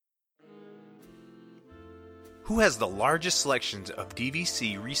Who has the largest selections of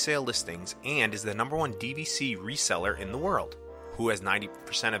DVC resale listings and is the #1 DVC reseller in the world? Who has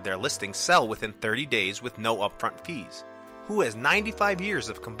 90% of their listings sell within 30 days with no upfront fees? Who has 95 years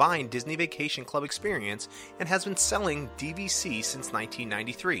of combined Disney Vacation Club experience and has been selling DVC since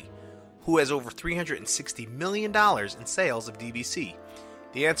 1993? Who has over $360 million in sales of DVC?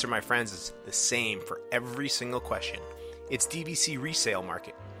 The answer, my friends, is the same for every single question. It's DVC resale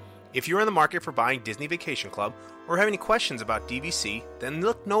market. If you're in the market for buying Disney Vacation Club or have any questions about DVC, then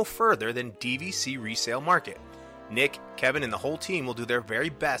look no further than DVC Resale Market. Nick, Kevin, and the whole team will do their very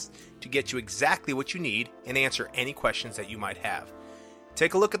best to get you exactly what you need and answer any questions that you might have.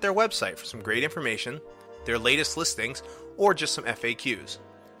 Take a look at their website for some great information, their latest listings, or just some FAQs.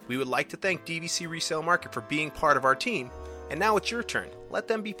 We would like to thank DVC Resale Market for being part of our team, and now it's your turn. Let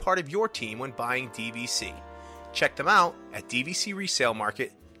them be part of your team when buying DVC. Check them out at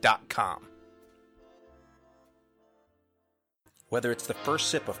dvcresalemarket.com. Whether it's the first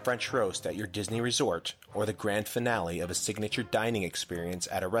sip of French roast at your Disney resort or the grand finale of a signature dining experience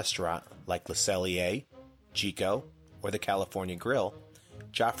at a restaurant like Le Cellier, Chico, or the California Grill,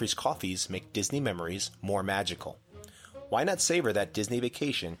 Joffrey's coffees make Disney memories more magical. Why not savor that Disney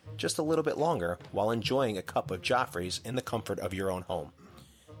vacation just a little bit longer while enjoying a cup of Joffrey's in the comfort of your own home?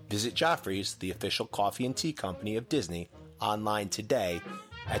 Visit Joffrey's, the official coffee and tea company of Disney, online today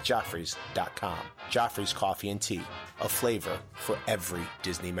at joffreys.com. Joffrey's Coffee and Tea, a flavor for every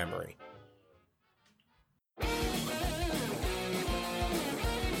Disney memory.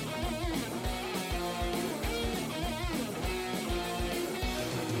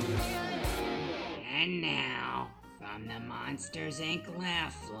 And now, from the Monsters Inc.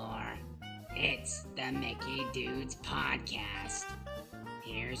 laugh floor, it's the Mickey Dudes Podcast.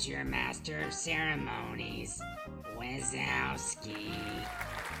 Here's your master of ceremonies, Wazowski.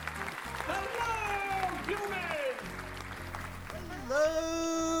 Hello, humans!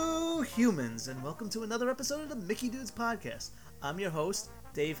 Hello, humans, and welcome to another episode of the Mickey Dudes Podcast. I'm your host,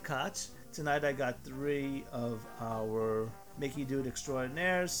 Dave Koch. Tonight I got three of our Mickey Dude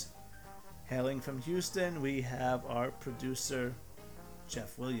extraordinaires. Hailing from Houston, we have our producer,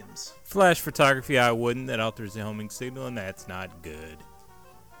 Jeff Williams. Flash photography, I wouldn't. That alters the homing signal, and that's not good.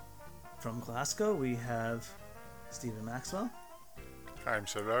 From Glasgow, we have Stephen Maxwell. I'm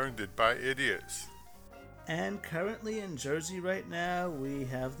surrounded by idiots. And currently in Jersey right now, we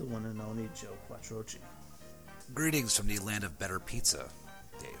have the one and only Joe Quattrochi. Greetings from the land of better pizza,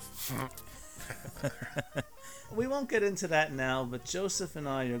 Dave. We won't get into that now, but Joseph and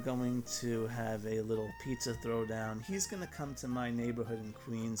I are going to have a little pizza throwdown. He's going to come to my neighborhood in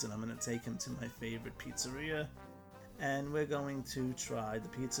Queens, and I'm going to take him to my favorite pizzeria. And we're going to try the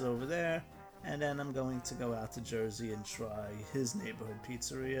pizza over there. And then I'm going to go out to Jersey and try his neighborhood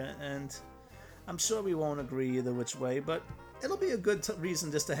pizzeria. And I'm sure we won't agree either which way, but it'll be a good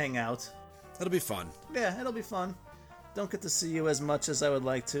reason just to hang out. It'll be fun. Yeah, it'll be fun. Don't get to see you as much as I would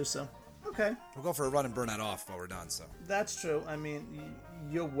like to, so okay. We'll go for a run and burn that off while we're done, so. That's true. I mean,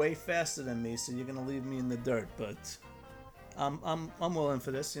 you're way faster than me, so you're going to leave me in the dirt, but I'm willing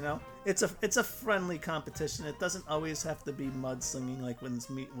for this, you know? It's a friendly competition. It doesn't always have to be mudslinging like when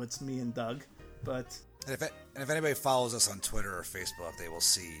it's me and Doug, but... And if anybody follows us on Twitter or Facebook, they will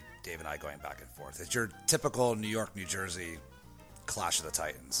see Dave and I going back and forth. It's your typical New York, New Jersey Clash of the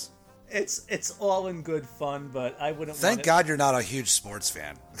Titans. It's all in good fun, but I wouldn't Thank God you're not a huge sports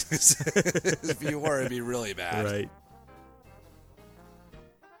fan. If you were, it'd be really bad. Right.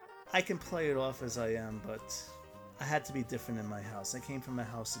 I can play it off as I am, but I had to be different in my house. I came from a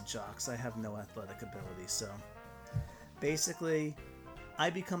house of jocks. I have no athletic ability, so basically, I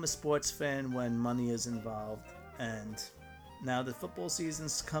become a sports fan when money is involved, and now that football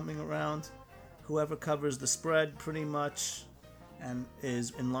season's coming around, whoever covers the spread pretty much and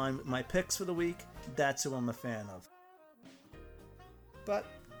is in line with my picks for the week, that's who I'm a fan of. But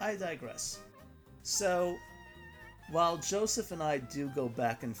I digress. So, while Joseph and I do go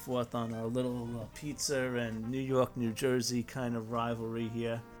back and forth on our little pizza and New York, New Jersey kind of rivalry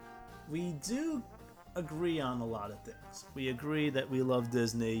here, we do agree on a lot of things. We agree that we love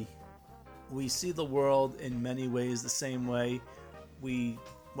Disney. We see the world in many ways the same way.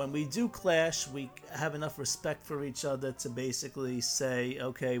 When we do clash, we have enough respect for each other to basically say,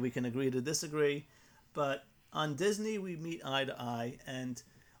 okay, we can agree to disagree. But on Disney, we meet eye to eye. And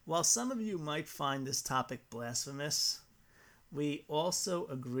while some of you might find this topic blasphemous, we also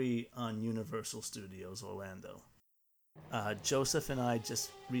agree on Universal Studios Orlando. Joseph and I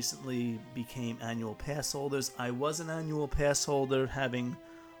just recently became annual pass holders. I was an annual pass holder, having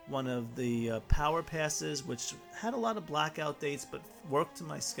one of the power passes, which had a lot of blackout dates, but worked to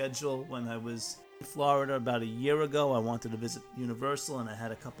my schedule when I was Florida about a year ago. I wanted to visit Universal, and I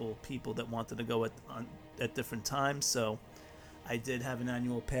had a couple of people that wanted to go at different times, so I did have an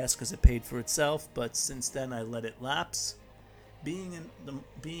annual pass because it paid for itself, but since then I let it lapse. Being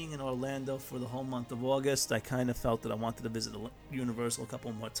in Orlando for the whole month of August, I kind of felt that I wanted to visit Universal a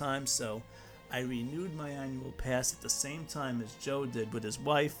couple more times, so I renewed my annual pass at the same time as Joe did with his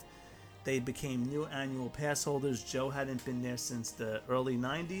wife. They became new annual pass holders. Joe hadn't been there since the early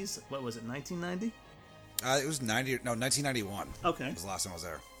 90s. What was it, 1990? It was 1991. Okay. It was the last time I was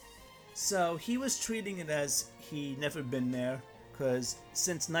there. So he was treating it as he never been there, because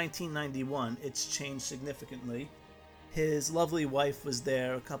since 1991, it's changed significantly. His lovely wife was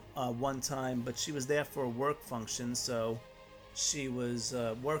there one time, but she was there for a work function, so she was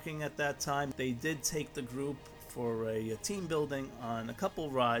working at that time. They did take the group for a team building on a couple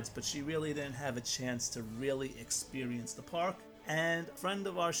rides, but she really didn't have a chance to really experience the park. And a friend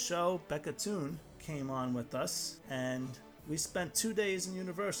of our show, Becca Toon, came on with us, and we spent 2 days in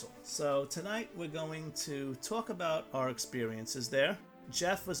Universal. So tonight we're going to talk about our experiences there.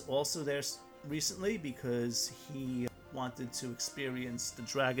 Jeff was also there recently because he wanted to experience the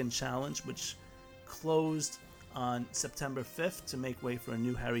Dragon Challenge, which closed on September 5th to make way for a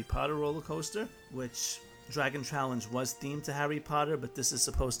new Harry Potter roller coaster, which Dragon Challenge was themed to Harry Potter, but this is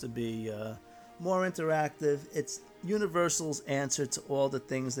supposed to be more interactive. It's Universal's answer to all the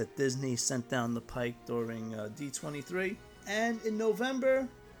things that Disney sent down the pike during D23. And in November,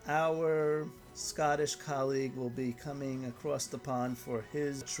 our Scottish colleague will be coming across the pond for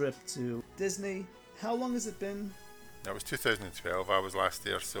his trip to Disney. How long has it been? That was 2012. I was last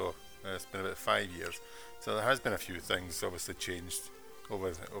there, so it's been about 5 years. So there has been a few things obviously changed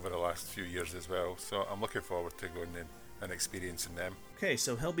over the last few years as well. So I'm looking forward to going in and experiencing them. Okay,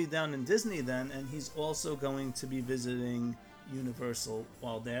 so he'll be down in Disney then, and he's also going to be visiting Universal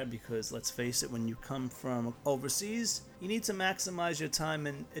while there, because let's face it, when you come from overseas, you need to maximize your time,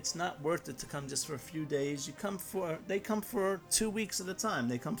 and it's not worth it to come just for a few days. They come for 2 weeks at a time.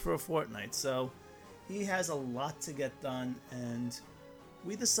 They come for a fortnight. So he has a lot to get done, and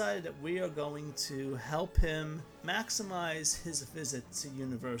we decided that we are going to help him maximize his visit to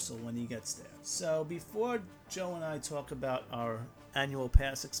Universal when he gets there. So before Joe and I talk about our annual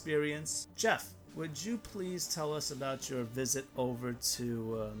pass experience, Jeff, would you please tell us about your visit over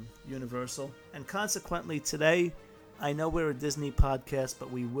to Universal? And consequently, today, I know we're a Disney podcast, but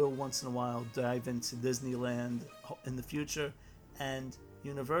we will once in a while dive into Disneyland in the future and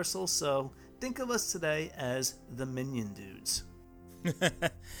Universal. So think of us today as the Minion Dudes.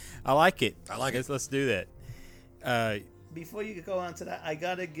 I like it. It. Let's do that. Before you go on to that, I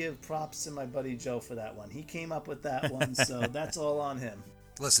gotta give props to my buddy Joe for that one. He came up with that one, so that's all on him.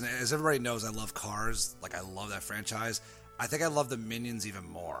 Listen, as everybody knows, I love Cars. Like, I love that franchise. I think I love the Minions even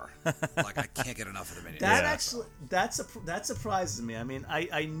more. Like, I can't get enough of the Minions. That surprises me. I mean,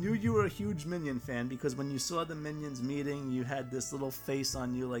 I knew you were a huge Minion fan, because when you saw the Minions meeting, you had this little face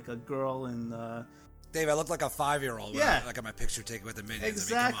on you like a girl in... Dave, I looked like a 5-year-old when I got my picture taken with the Minions.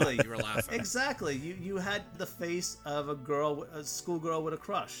 Exactly. I mean, come on, you were laughing. Exactly. You had the face of a schoolgirl with a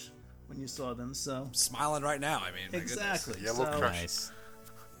crush when you saw them. So I'm smiling right now. I mean, exactly. Yellow crush. Nice.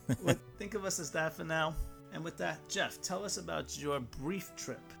 Think of us as that for now. And with that, Jeff, tell us about your brief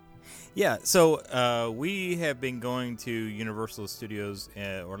trip. Yeah, so we have been going to Universal Studios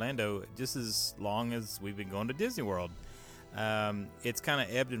Orlando just as long as we've been going to Disney World. It's kind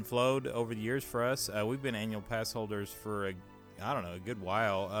of ebbed and flowed over the years for us. We've been annual pass holders for a good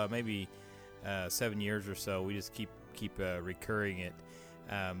while, maybe 7 years or so. We just keep recurring it,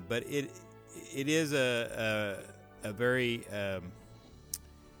 but it is a very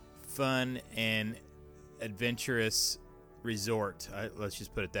fun and adventurous resort. Let's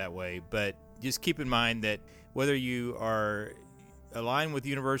just put it that way. But just keep in mind that whether you are aligned with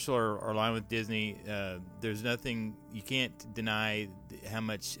Universal or aligned with Disney, there's nothing, you can't deny how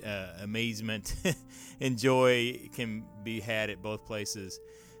much amazement and joy can be had at both places.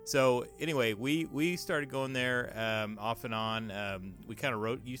 So anyway, we started going there off and on. We kind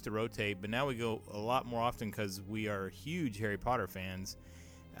of used to rotate, but now we go a lot more often because we are huge Harry Potter fans.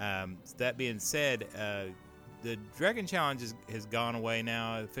 That being said, the Dragon Challenge has gone away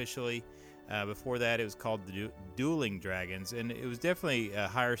now officially. Before that, it was called the Dueling Dragons, and it was definitely a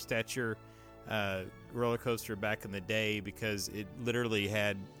higher stature roller coaster back in the day, because it literally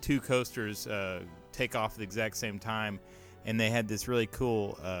had two coasters take off at the exact same time, and they had this really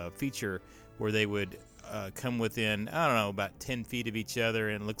cool feature where they would come within, about 10 feet of each other,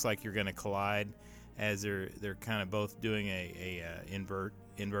 and it looks like you're going to collide as they're kind of both doing a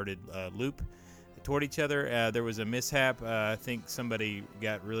inverted loop toward each other. There was a mishap. I think somebody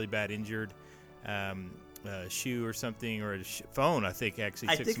got really bad injured shoe or something, or a phone. I think actually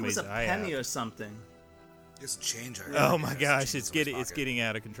I took think it was somebody's a eye penny out. or something. It's change. Oh my gosh, it's getting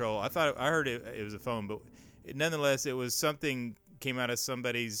out of control. I heard it was a phone, but nonetheless, it was something came out of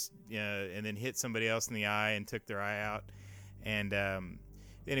somebody's and then hit somebody else in the eye and took their eye out. And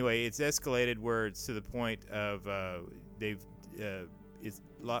anyway, it's escalated where it's to the point of it's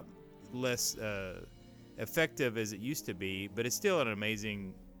a lot less effective as it used to be, but it's still an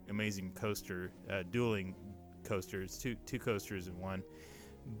amazing coaster, dueling coaster. It's two coasters in one.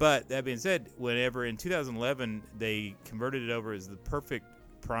 But that being said, whenever in 2011 they converted it over as the perfect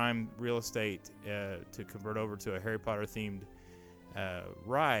prime real estate to convert over to a Harry Potter themed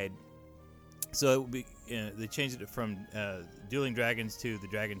ride, so it would be, they changed it from Dueling Dragons to the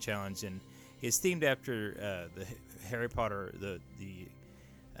Dragon Challenge, and it's themed after the Harry Potter, the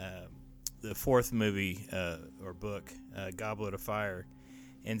fourth movie or book, Goblet of Fire.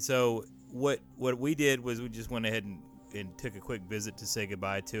 And so what we did was we just went ahead and took a quick visit to say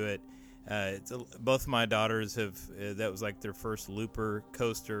goodbye to it. Both of my daughters have that was like their first Looper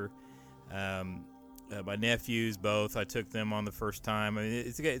coaster. My nephews both, I took them on the first time. I mean,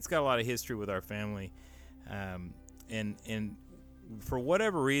 it's got a lot of history with our family, and for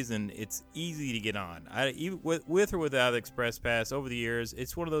whatever reason, it's easy to get on. Even with or without Express Pass, over the years,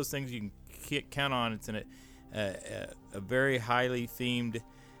 it's one of those things you can count on. It's a very highly themed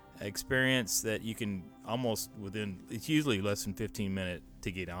experience that you can almost it's usually less than 15 minutes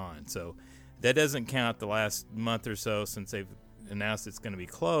to get on. So that doesn't count the last month or so since they've announced it's going to be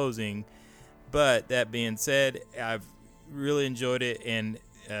closing. But that being said, I've really enjoyed it, and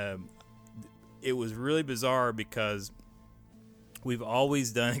it was really bizarre because we've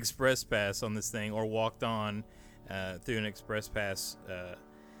always done Express Pass on this thing or walked on through an Express Pass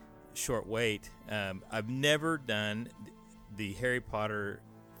short wait. I've never done the Harry Potter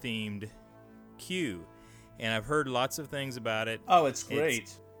themed queue, and I've heard lots of things about it. Oh, it's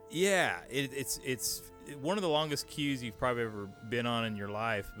great. It's one of the longest queues you've probably ever been on in your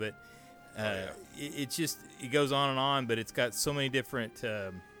life, but it goes on, but it's got so many different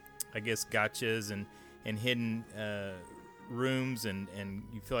I guess gotchas and hidden rooms, and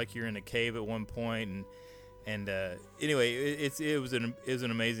you feel like you're in a cave at one point, and anyway, it was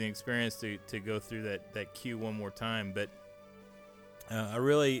an amazing experience to go through that queue one more time. But I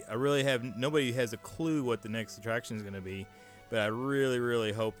really have nobody has a clue what the next attraction is going to be, but I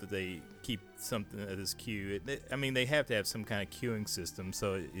really hope that they keep something of this queue. I mean, they have to have some kind of queuing system,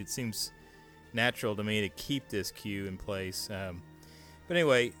 so it seems natural to me to keep this queue in place. But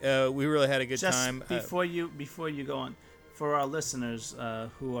anyway, we really had a good time. Before you go on, for our listeners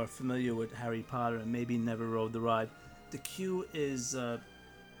who are familiar with Harry Potter and maybe never rode the ride, the queue is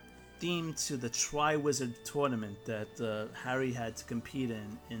themed to the Triwizard Tournament that Harry had to compete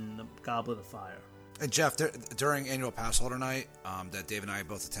in the Goblet of Fire. And Jeff, during annual pass holder night that Dave and I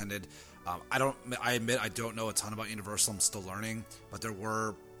both attended, I admit I don't know a ton about Universal. I'm still learning, but there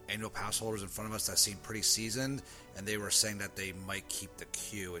were annual pass holders in front of us that seemed pretty seasoned, and they were saying that they might keep the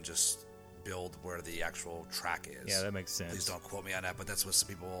queue and just build where the actual track is. Yeah, that makes sense. Please don't quote me on that, but that's what some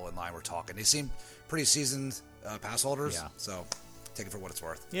people in line were talking. They seem pretty seasoned pass holders, so take it for what it's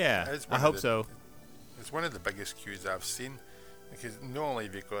worth. Yeah, I hope so. It's one of the biggest queues I've seen, because not only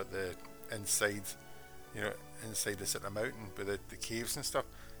have you got the inside the sort of mountain with the caves and stuff,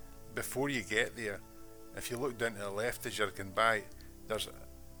 before you get there, if you look down to the left as you're going by, there's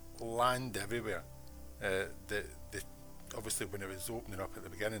land everywhere. Obviously when it was opening up at the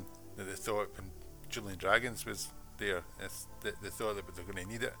beginning, they thought when Dueling Dragons was there, they thought that they were going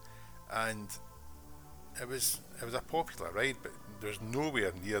to need it, and it was a popular ride, but there's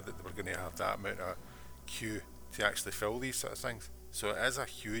nowhere near that they were going to have that amount of queue to actually fill these sort of things. So it is a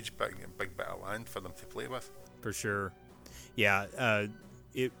huge big bit of land for them to play with. For sure. Yeah,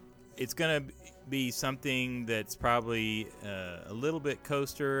 it's going to be something that's probably a little bit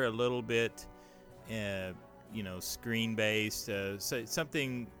coaster, a little bit screen based, so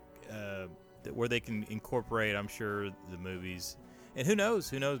something where they can incorporate, I'm sure, the movies. And who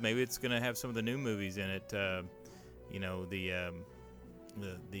knows, maybe it's going to have some of the new movies in it.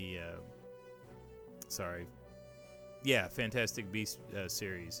 Fantastic Beasts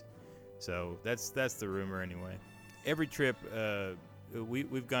series. So that's the rumor anyway. Every trip,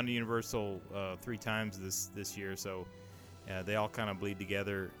 we've gone to Universal 3 times this year, so they all kind of bleed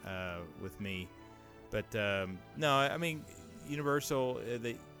together with me. But no, I mean Universal.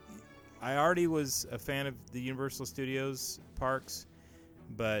 I already was a fan of the Universal Studios parks,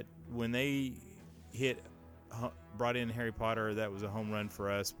 but when they brought in Harry Potter, that was a home run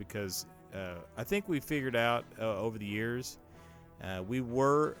for us, because I think we figured out over the years We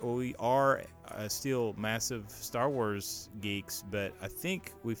are still massive Star Wars geeks, but I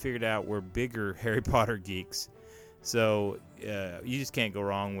think we figured out we're bigger Harry Potter geeks. So you just can't go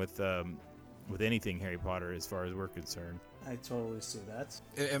wrong with anything Harry Potter as far as we're concerned. I totally see that.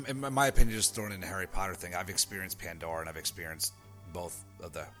 In my opinion, just throwing in the Harry Potter thing, I've experienced Pandora and I've experienced both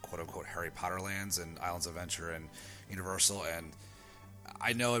of the quote-unquote Harry Potter lands and Islands of Adventure and Universal, and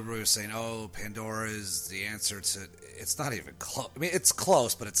I know everybody was saying, oh, Pandora is the answer to... It's not even close. I mean, it's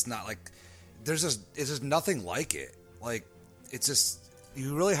close, but it's not like... It's just nothing like it. Like, it's just...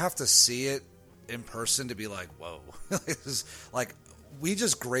 You really have to see it in person to be like, whoa. Like, we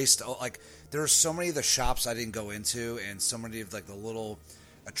just graced... Like, there are so many of the shops I didn't go into, and so many of, like, the little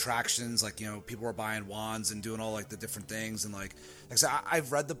attractions, like, you know, people were buying wands and doing all, like, the different things, and, like I said,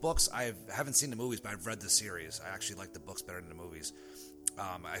 I've read the books. I haven't seen the movies, but I've read the series. I actually like the books better than the movies.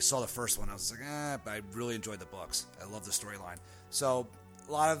 I saw the first one. I was like, but I really enjoyed the books. I love the storyline. So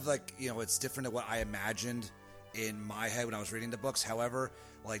a lot of, like, you know, it's different than what I imagined in my head when I was reading the books. However,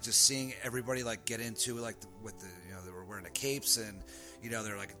 like, just seeing everybody, like, get into, like, with the, you know, they were wearing the capes, and, you know,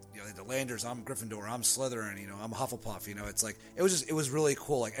 they're like, you know, the Landers, I'm Gryffindor, I'm Slytherin, you know, I'm Hufflepuff, you know, it's like, it was really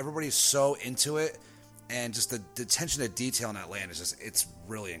cool. Like, everybody's so into it, and just the attention to detail in that land is just, it's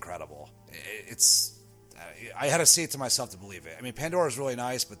really incredible. I had to see it to myself to believe it. I mean, Pandora is really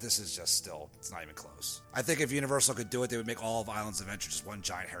nice, but this is just still, it's not even close. I think if Universal could do it, they would make all of Islands of Adventure just one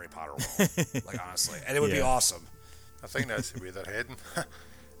giant Harry Potter world. Like, honestly. And it would be awesome. I think that's the way they're heading.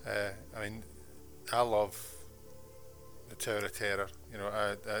 I mean, I love the Tower of Terror. You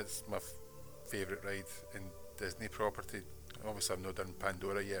know, that's my favourite ride in Disney property. Obviously, I've not done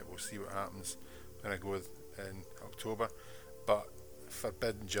Pandora yet. We'll see what happens when I go in October. But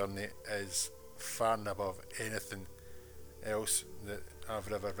Forbidden Journey is far and above anything else that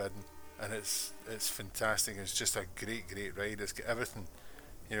I've ever ridden, and it's fantastic. It's just a great ride. It's got everything,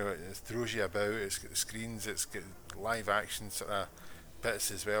 you know. It throws you about. It's got the screens. It's got live action sort of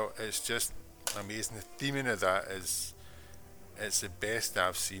bits as well. It's just amazing. The theming of that it's the best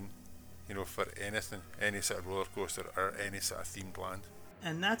I've seen, you know, for anything, any sort of roller coaster or any sort of themed land.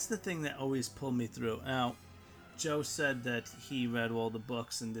 And that's the thing that always pulled me through. Now, Joe said that he read all the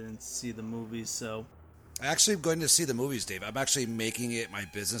books and didn't see the movies, so... I'm actually going to see the movies, Dave. I'm actually making it my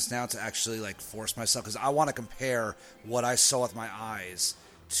business now to actually, like, force myself, because I want to compare what I saw with my eyes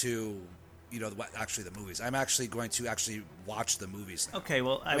to, you know, actually the movies. I'm actually going to actually watch the movies now. Okay,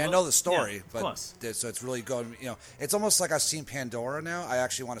 well... I know the story, yeah, but so it's really going, you know, it's almost like I've seen Pandora now. I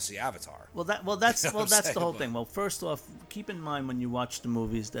actually want to see Avatar. That's the whole thing. Well, first off, keep in mind when you watch the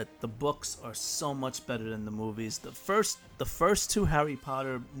movies that the books are so much better than the movies. The first two Harry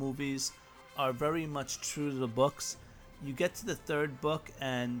Potter movies are very much true to the books. You get to the third book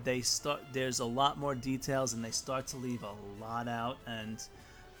and there's a lot more details, and they start to leave a lot out. And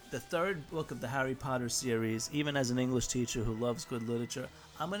the third book of the Harry Potter series, even as an English teacher who loves good literature,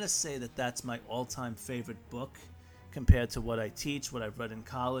 I'm going to say that that's my all-time favorite book compared to what I teach, what I've read in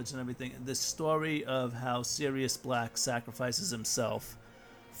college and everything. The story of how Sirius Black sacrifices himself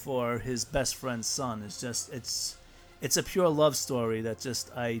for his best friend's son is just, it's a pure love story that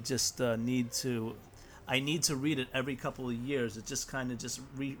I need to read it every couple of years. It just kind of just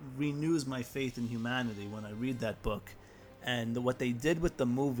renews my faith in humanity when I read that book. And what they did with the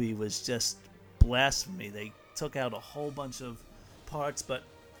movie was just blasphemy. They took out a whole bunch of parts, but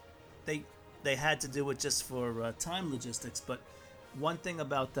they had to do it just for time logistics. But one thing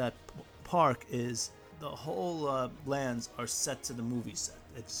about that park is the whole lands are set to the movie set.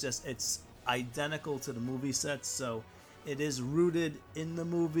 It's identical to the movie sets, so it is rooted in the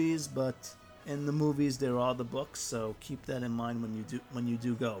movies, but in the movies there are the books, so keep that in mind when you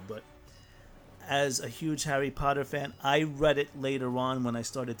do go. But as a huge Harry Potter fan, I read it later on when I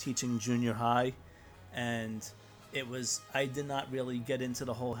started teaching junior high, and I did not really get into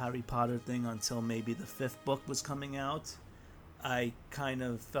the whole Harry Potter thing until maybe the 5th book was coming out. I kind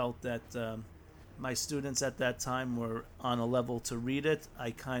of felt that my students at that time were on a level to read it. I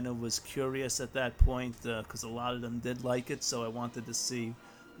kind of was curious at that point because a lot of them did like it, so I wanted to see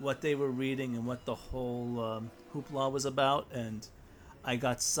what they were reading and what the whole hoopla was about, and I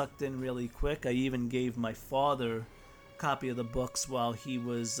got sucked in really quick. I even gave my father a copy of the books while he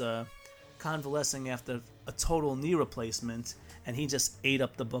was convalescing after a total knee replacement, and he just ate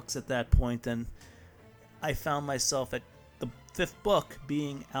up the books at that point. And I found myself at the 5th book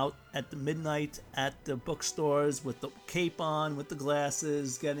being out at the midnight at the bookstores with the cape on, with the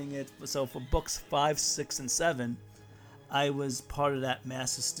glasses, getting it. So for books 5, 6, and 7, I was part of that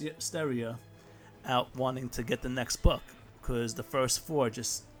mass hysteria out wanting to get the next book, because the first 4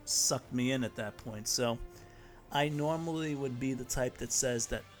 just sucked me in at that point. So I normally would be the type that says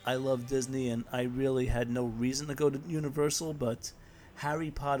that I love Disney and I really had no reason to go to Universal, but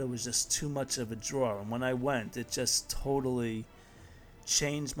Harry Potter was just too much of a draw. And when I went, it just totally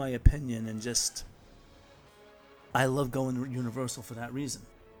changed my opinion, and just I love going to Universal for that reason.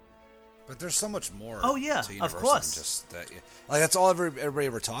 But there's so much more. Oh, yeah, to of Universal course. Than just that, like that's all everybody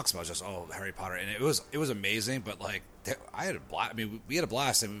ever talks about. Just Harry Potter, and it was amazing. But like I had a blast. I mean, we had a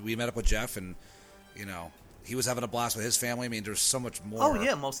blast, and we met up with Jeff, and he was having a blast with his family. I mean, there's so much more. Oh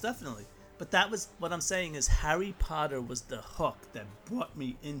yeah, most definitely. But that was what I'm saying is Harry Potter was the hook that brought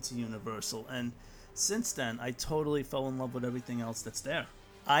me into Universal, and since then I totally fell in love with everything else that's there.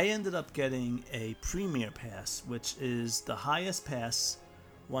 I ended up getting a Premier Pass, which is the highest pass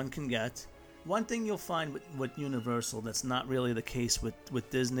one can get. One thing you'll find with Universal that's not really the case with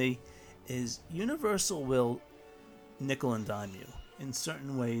Disney is Universal will nickel and dime you in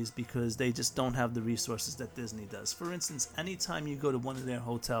certain ways because they just don't have the resources that Disney does. For instance, anytime you go to one of their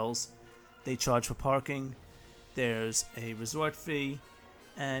hotels, they charge for parking, there's a resort fee,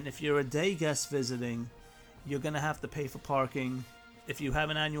 and if you're a day guest visiting, you're going to have to pay for parking. If you have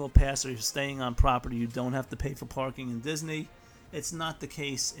an annual pass or you're staying on property, you don't have to pay for parking in Disney. It's not the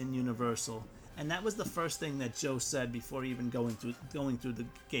case in Universal. And that was the first thing that Joe said before even going through the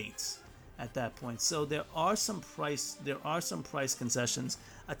gates at that point. So there are some price concessions.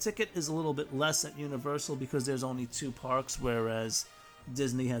 A ticket is a little bit less at Universal because there's only 2 parks, whereas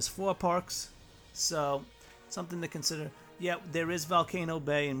Disney has 4 parks. So something to consider. Yeah, there is Volcano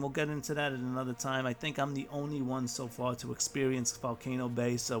Bay, and we'll get into that at another time. I think I'm the only one so far to experience Volcano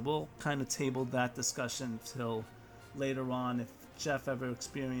Bay, so we'll kind of table that discussion till later on if Jeff ever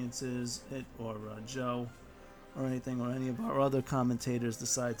experiences it, or Joe, or anything, or any of our other commentators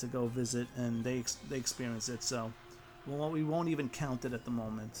decide to go visit and they experience it. So we won't even count it at the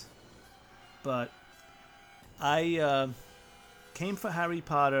moment. But I came for Harry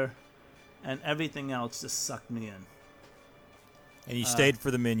Potter, and everything else just sucked me in. And you stayed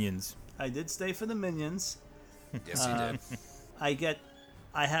for the Minions. I did stay for the Minions. Yes, you did.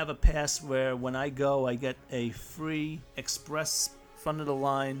 I have a pass where when I go, I get a free express front of the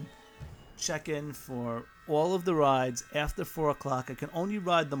line check-in for all of the rides after 4 o'clock. I can only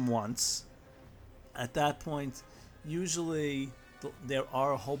ride them once. At that point, usually there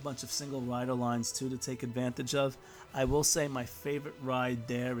are a whole bunch of single rider lines too to take advantage of. I will say my favorite ride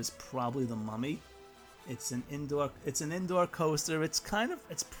there is probably the Mummy. It's an indoor coaster. It's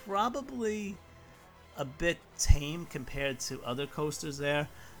probably a bit tame compared to other coasters there.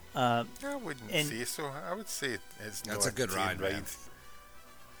 I wouldn't say so. I would say that's a good ride, man.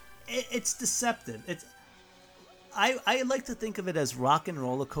 It's deceptive. I like to think of it as rock and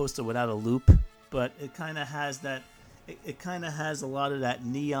roller coaster without a loop, but it kind of has that. It kind of has a lot of that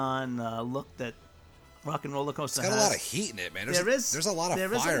neon look that rock and roller coaster has. It's got a lot of heat in it, man. There's a lot of fire.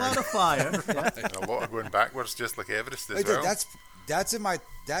 There is a lot of fire. Yeah. And a lot of going backwards, just like Everest as Wait, well. That's in my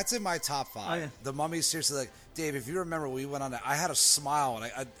top 5. Oh, yeah. The Mummy, seriously, like Dave, if you remember, we went on that. I had a smile, and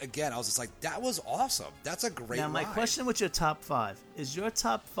I was just like, that was awesome. That's a great. Now, my ride. question with your top 5 is: your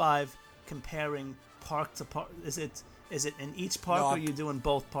top 5 comparing park to park? Is it in each park, or are you doing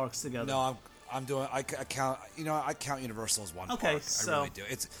both parks together? No, I'm doing. I count. I count Universal as one park. Okay, so I really do.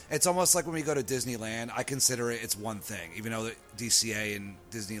 It's almost like when we go to Disneyland. I consider it's one thing, even though the DCA and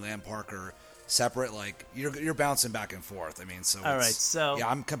Disneyland Park are separate. Like you're bouncing back and forth. I mean, so all right. So yeah,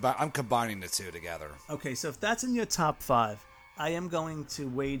 I'm combining the two together. Okay, so if that's in your top 5, I am going to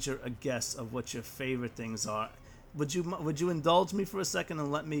wager a guess of what your favorite things are. Would you indulge me for a second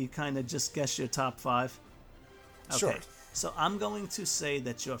and let me kind of just guess your top 5? Okay. Sure. So I'm going to say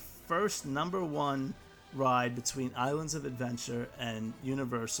that your first number 1 ride between Islands of Adventure and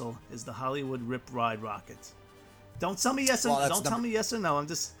Universal is the Hollywood Rip Ride Rocket. Don't tell me yes or tell me yes or no. I'm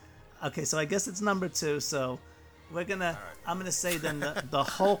just okay. So I guess it's number 2. So I'm gonna say then the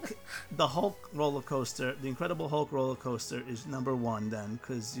Hulk roller coaster, the Incredible Hulk roller coaster is number 1 then,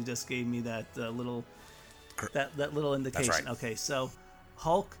 because you just gave me that little indication. That's right. Okay, so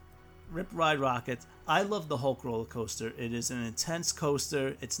Hulk Rip Ride Rocket. I love the Hulk roller coaster. It is an intense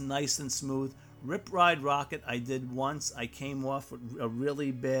coaster. It's nice and smooth. Rip Ride Rocket I did once. I came off with a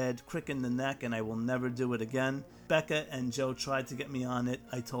really bad crick in the neck, and I will never do it again. Becca and Joe tried to get me on it.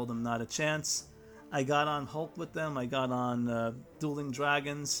 I told them not a chance. I got on Hulk with them. I got on Dueling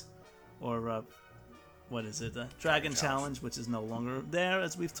Dragons, or what is it? Dragon Challenge, which is no longer there,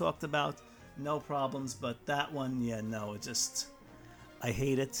 as we've talked about. No problems, but that one, I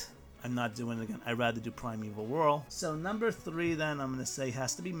hate it. I'm not doing it again. I'd rather do Primeval Whirl. So number 3 then, I'm going to say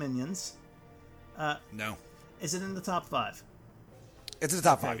has to be Minions. No. Is it in the top 5? It's in the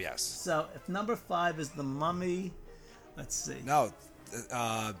top 5, yes. So if number 5 is the Mummy, let's see. No,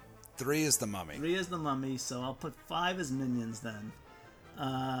 3 is the Mummy. 3 is the Mummy, so I'll put 5 as Minions then.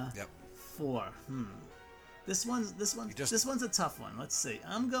 Yep. 4. This one's a tough one. Let's see.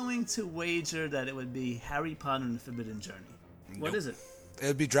 I'm going to wager that it would be Harry Potter and the Forbidden Journey. What is it? It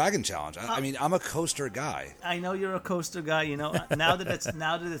would be Dragon Challenge. I mean, I'm a coaster guy. I know you're a coaster guy. You know, now that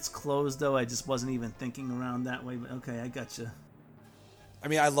it's closed, though, I just wasn't even thinking around that way. But okay, I got you. I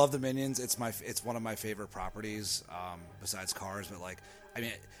mean, I love the Minions. It's one of my favorite properties besides Cars. But like, I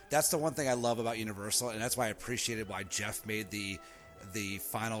mean, that's the one thing I love about Universal, and that's why I appreciated why Jeff made the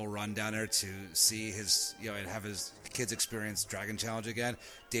final run down there to see his, and have his kids experience Dragon Challenge again.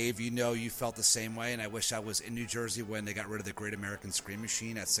 Dave, you felt the same way, and I wish I was in New Jersey when they got rid of the Great American Scream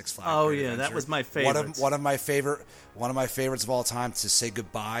Machine at Six Flags. Oh Great yeah, Adventure. that was my favorite. One of my favorites of all time, to say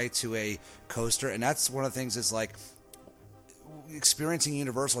goodbye to a coaster, and that's one of the things is like experiencing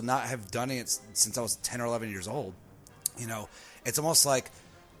Universal, not have done it since I was 10 or 11 years old. It's almost like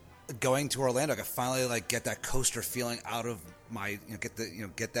going to Orlando. I could finally get that coaster feeling out of my,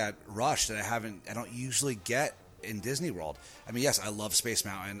 get that rush that I don't usually get in Disney World. I mean, yes, I love Space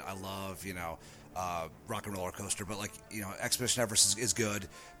Mountain. I love, Rock and Roller Coaster, but Expedition Everest is good,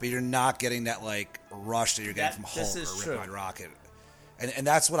 but you're not getting that rush that you're getting from Hulk or Rip Ride Rocket. And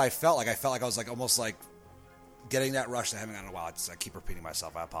that's what I felt like. I felt like I was almost getting that rush that I haven't gotten in a while. I keep repeating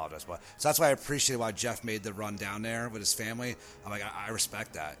myself. I apologize. But so that's why I appreciate why Jeff made the run down there with his family. I'm like, I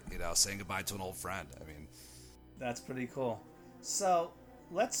respect that, saying goodbye to an old friend. I mean, that's pretty cool. So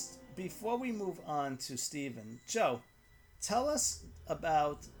before we move on to Steven, Joe, tell us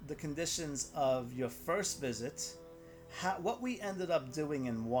about the conditions of your first visit, what we ended up doing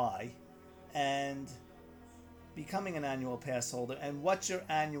and why, and becoming an annual pass holder, and what your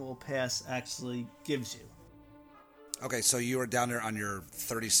annual pass actually gives you. Okay, so you were down there on your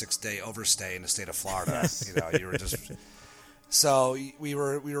 36-day overstay in the state of Florida. Yes. You were just. So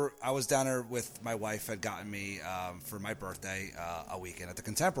I was down there with my wife. Had gotten me for my birthday a weekend at the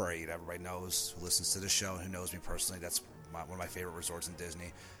Contemporary. Everybody knows, who listens to this show and who knows me personally, that's one of my favorite resorts in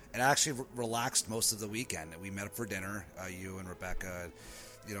Disney. And I actually relaxed most of the weekend. We met up for dinner, you and Rebecca,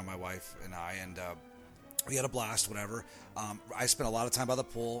 my wife and I, and we had a blast, whatever. I spent a lot of time by the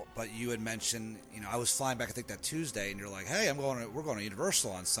pool, but you had mentioned, I was flying back, I think, that Tuesday, and you're like, hey, we're going to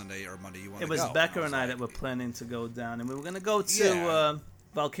Universal on Sunday or Monday. You want to go? It was Becca and I that were planning to go down, and we were going to go to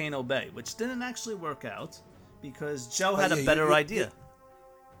Volcano Bay, which didn't actually work out because Joe had a better idea.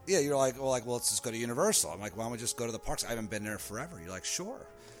 You're like, well, let's just go to Universal. I'm like, why don't we just go to the parks? I haven't been there forever. You're like, sure.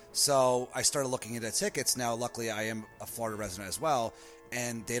 So I started looking into tickets. Now, luckily, I am a Florida resident as well,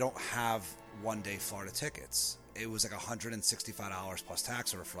 and they don't have one-day Florida tickets. It was $165 plus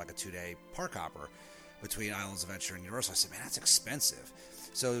tax for a 2-day park hopper between Islands Adventure and Universal. I said, man, that's expensive.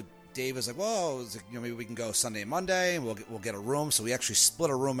 So Dave was like, well, maybe we can go Sunday and Monday, and we'll get a room. So we actually split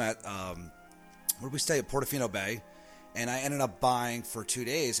a room at where did we stay? At Portofino Bay, and I ended up buying for 2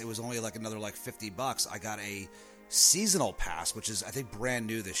 days. It was only another $50. I got a seasonal pass, which is I think brand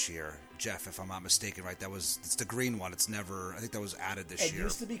new this year, Jeff, if I'm not mistaken, right? It's the green one. It's never, I think that was added this year. It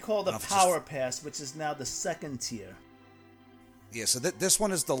used to be called a Power Pass, which is now the second tier. Yeah, so this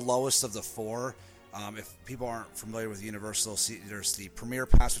one is the lowest of the 4. If people aren't familiar with Universal, there's the Premier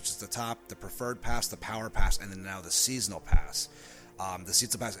Pass, which is the top, the Preferred Pass, the Power Pass, and then now the Seasonal Pass. The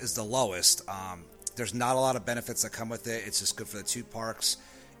Seasonal Pass is the lowest. There's not a lot of benefits that come with it. It's just good for the 2 parks.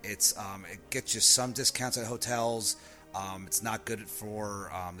 It gets you some discounts at hotels. It's not good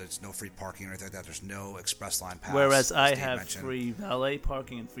for there's no free parking or anything like that. There's no express line pass. Whereas I have free valet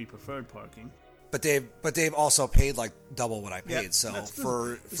parking and free preferred parking. But Dave also paid double what I paid. Yep, so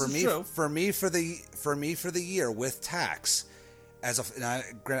for me for the year with tax,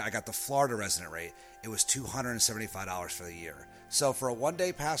 granted I got the Florida resident rate, it was $275 for the year. So for a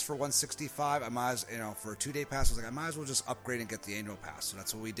 1-day pass for $165, I might as for a 2-day pass, I was like, I might as well just upgrade and get the annual pass. So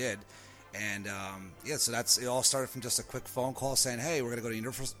that's what we did. And so it all started from just a quick phone call saying, hey, we're gonna go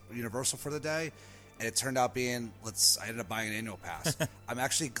to Universal for the day. And it turned out being, I ended up buying an annual pass. I'm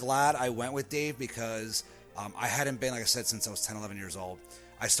actually glad I went with Dave because I hadn't been, like I said, since I was 10, 11 years old.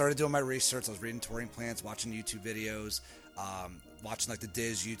 I started doing my research. I was reading touring plans, watching YouTube videos, watching the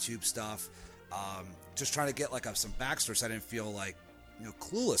Diz YouTube stuff, just trying to get some backstory so I didn't feel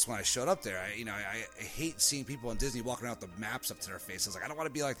clueless when I showed up there. I hate seeing people in Disney walking around with the maps up to their faces. I don't want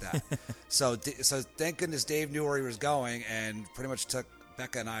to be like that. so thank goodness Dave knew where he was going and pretty much took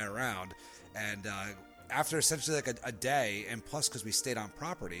Becca and I around. And after essentially a day, and plus because we stayed on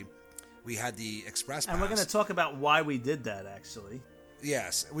property, we had the express pass. And we're going to talk about why we did that, actually.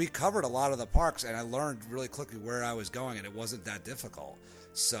 Yes, we covered a lot of the parks, and I learned really quickly where I was going, and it wasn't that difficult.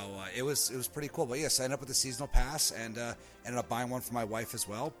 So it was pretty cool. But yeah, signed up with the seasonal pass, and ended up buying one for my wife as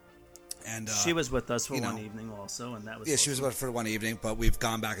well. And she was with us for one evening also, and that was she was with us for one evening, but we've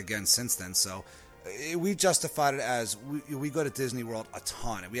gone back again since then. So we justified it as we go to Disney World a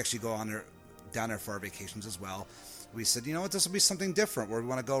ton, and we actually go down there for our vacations as well. We said, you know what, this will be something different where we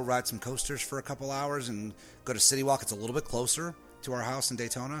want to go ride some coasters for a couple hours and go to City Walk. It's a little bit closer to our house in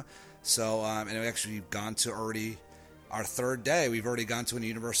Daytona. So, and we actually gone to already our third day. We've already gone to a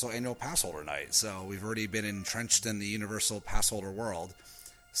Universal annual pass holder night. So we've already been entrenched in the Universal pass holder world.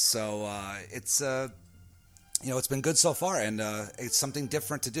 So it's it's been good so far, and it's something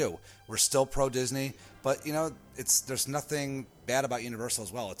different to do. We're still pro Disney, but there's nothing bad about Universal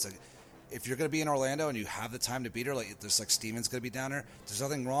as well. If you're going to be in Orlando and you have the time to be there, like Steven's going to be down there, there's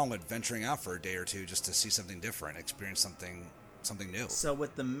nothing wrong with venturing out for a day or two just to see something different, experience something new. So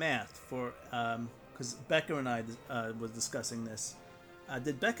with the math for, because Becca and I was discussing this,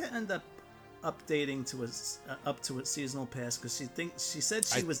 did Becca end up updating to up to a seasonal pass? Because she said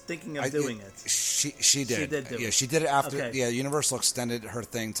she was thinking of doing it. She did. She did do it. She did it after. Okay. Yeah, Universal extended her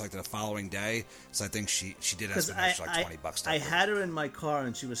thing to the following day, so I think she did it for $20. I had her in my car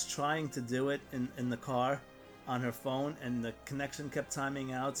and she was trying to do it in the car on her phone, and the connection kept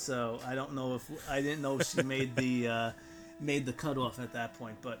timing out. So I didn't know if she made the cutoff at that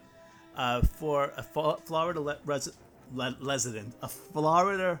point. But for a Florida resident, a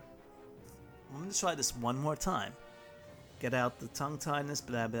Florida. I'm going to try this one more time. Get out the tongue-tiedness,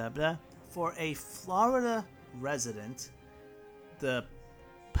 blah, blah, blah. For a Florida resident, the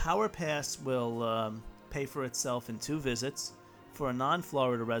Power Pass will pay for itself in 2 visits. For a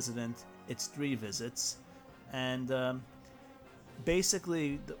non-Florida resident, it's 3 visits. And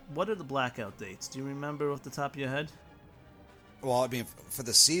basically, what are the blackout dates? Do you remember off the top of your head? Well, I mean, for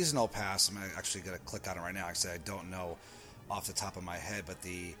the seasonal pass, I'm actually going to click on it right now. Actually, I don't know off the top of my head, but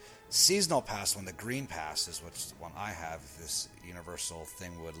the seasonal pass one, the green pass, is which one I have. If this Universal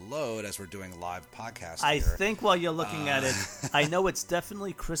thing would load as we're doing live podcast I here. think while you're looking at it, I know it's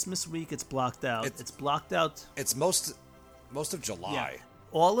definitely Christmas week. It's blocked out. It's blocked out. It's most of July. Yeah.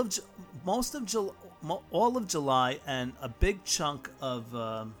 All of July and a big chunk of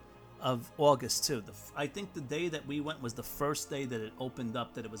August too. I think the day that we went was the first day that it opened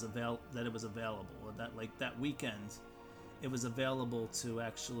up, that it was available, or that weekend. It was available to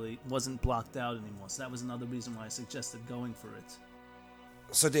actually, wasn't blocked out anymore. So that was another reason why I suggested going for it.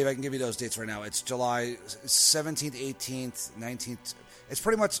 So, Dave, I can give you those dates right now. It's July 17th, 18th, 19th. It's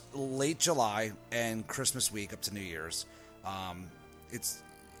pretty much late July and Christmas week up to New Year's. Yes,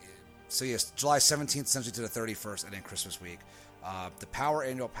 July 17th essentially to the 31st, and then Christmas week. The Power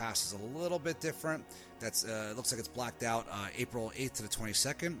Annual Pass is a little bit different. That's it looks like it's blacked out April 8th to the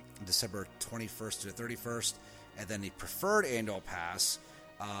 22nd, December 21st to the 31st. And then the Preferred Annual Pass,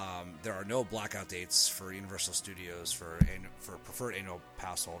 there are no blackout dates for Universal Studios for Preferred Annual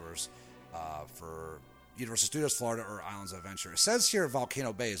Pass holders for Universal Studios Florida or Islands of Adventure. It says here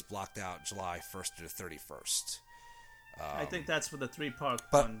Volcano Bay is blocked out July 1st to the 31st. I think that's for the 3-park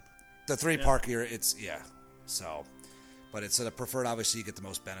but one. The 3-park here, so... But it's the Preferred, obviously, you get the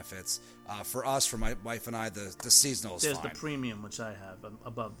most benefits. For us, for my wife and I, the seasonal is There's fine. the premium, which I have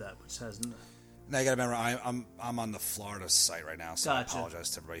above that, which has... Now you got to remember, I'm on the Florida site right now, so Gotcha. I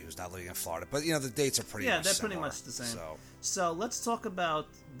apologize to everybody who's not living in Florida. But the dates are pretty much they're similar, pretty much the same. So let's talk about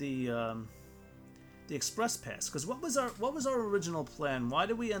the Express Pass, because what was our original plan? Why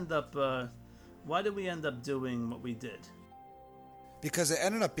did we end up doing what we did? Because it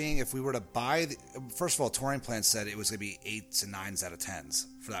ended up being, if we were to buy, first of all, touring plan said it was going to be 8s and 9s out of 10s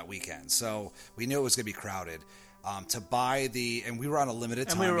for that weekend, so we knew it was going to be crowded. To buy and we were on a limited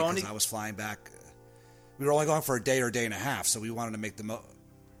time because I was flying back. We were only going for a day or a day and a half, so we wanted to make the most.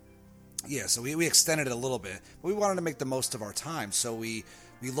 Yeah, so we extended it a little bit, but we wanted to make the most of our time. So we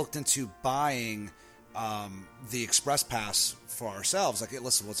looked into buying the Express Pass for ourselves. Like, hey,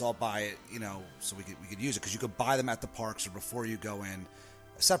 listen, let's all buy it, so we could use it, because you could buy them at the parks or before you go in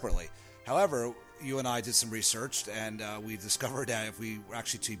separately. However, you and I did some research, and we discovered that if we were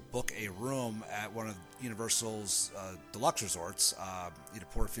actually to book a room at one of Universal's deluxe resorts, either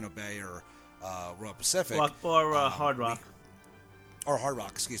Portofino Bay or Royal Pacific, or Hard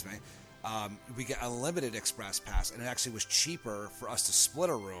Rock, excuse me, we get a limited Express Pass, and it actually was cheaper for us to split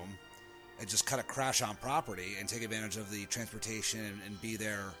a room and just kind of crash on property and take advantage of the transportation and be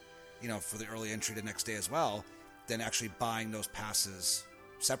there, for the early entry the next day as well, than actually buying those passes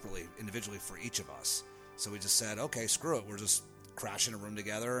separately, individually for each of us. So we just said, okay, screw it, we're just crashing a room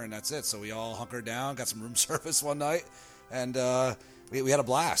together, and that's it. So we all hunkered down, got some room service one night, and we had a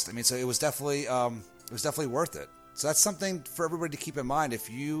blast. I mean, so it was definitely worth it. So that's something for everybody to keep in mind. If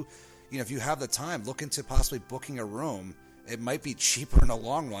you have the time, look into possibly booking a room. It might be cheaper in the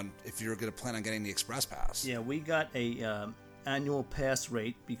long run if you're going to plan on getting the express pass. Yeah, we got a annual pass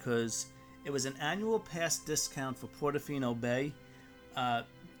rate because it was an annual pass discount for Portofino Bay.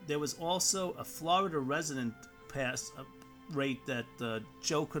 There was also a Florida resident pass rate that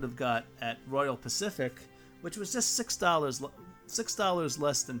Joe could have got at Royal Pacific, which was just $6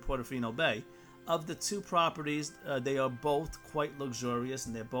 less than Portofino Bay. Of the two properties, they are both quite luxurious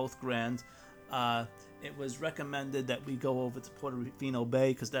and they're both grand. It was recommended that we go over to Portofino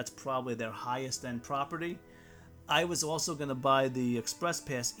Bay because that's probably their highest end property. I was also going to buy the express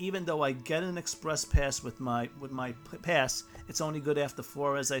pass, even though I get an express pass with my pass. It's only good after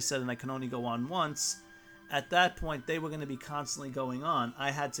 4, as I said, and I can only go on once. At that point, they were going to be constantly going on.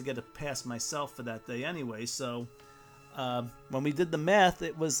 I had to get a pass myself for that day anyway. So when we did the math,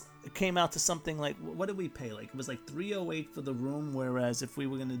 it came out to something like, what did we pay? Like it was like $308 for the room, whereas if we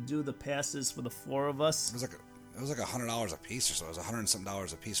were going to do the passes for the 4 of us, it was like $100 a piece or so. It was $100 and something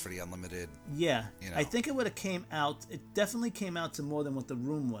a piece for the unlimited. Yeah, I think it would have came out. It definitely came out to more than what the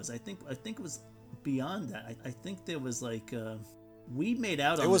room was. I think it was beyond that. I think there was like we made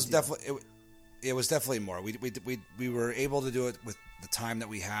out. It was definitely it was definitely more. We were able to do it with the time that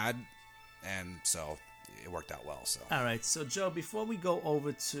we had, and so it worked out well. So all right. So Joe, before we go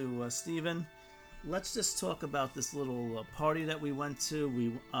over to Steven, let's just talk about this little party that we went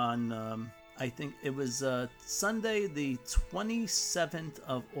to. I think it was Sunday, the 27th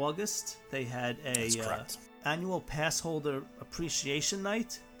of August. They had a annual pass holder appreciation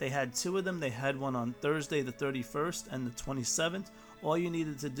night. They had 2 of them. They had one on Thursday, the 31st, and the 27th. All you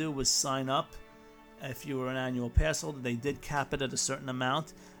needed to do was sign up if you were an annual pass holder. They did cap it at a certain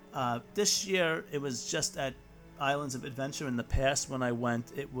amount. This year, it was just at Islands of Adventure. In the past, when I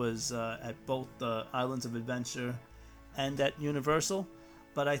went, it was at both the Islands of Adventure and at Universal.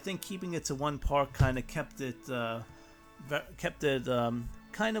 But I think keeping it to one park kind of kept it kind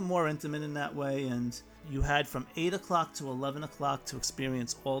of more intimate in that way. And you had from 8 o'clock to 11 o'clock to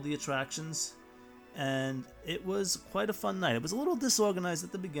experience all the attractions. And it was quite a fun night. It was a little disorganized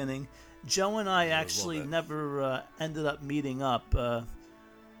at the beginning. Joe and I actually never ended up meeting up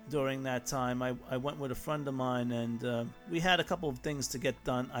during that time. I went with a friend of mine, and we had a couple of things to get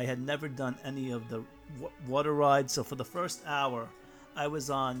done. I had never done any of the water rides, so for the first hour, I was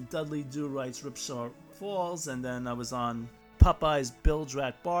on Dudley Do-Right's Ripsaw Falls, and then I was on Popeye's Bilge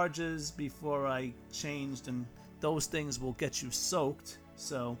Rat Barges before I changed, and those things will get you soaked.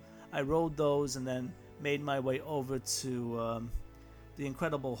 So I rode those and then made my way over to the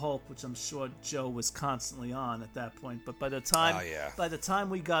Incredible Hulk, which I'm sure Joe was constantly on at that point. But by the time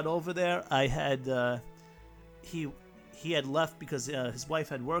we got over there, I had he had left because his wife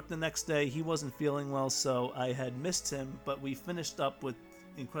had work the next day. He wasn't feeling well, so I had missed him. But we finished up with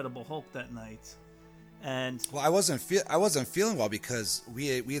Incredible Hulk that night. And I wasn't feeling well because we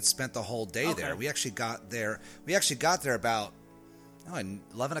had spent the whole day there. We actually got there about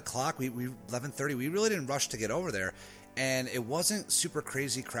 11 o'clock. We 11:30. We really didn't rush to get over there, and it wasn't super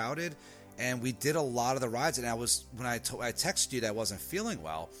crazy crowded. And we did a lot of the rides. And when I texted you that I wasn't feeling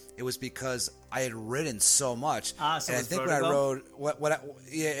well, it was because I had ridden so much. So and I think vertigo? when I rode,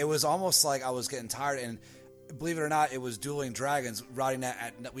 it was almost like I was getting tired. And believe it or not, it was Dueling Dragons riding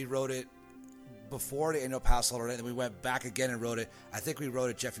that. We rode it before the annual pass holder, and then we went back again and rode it. I think we rode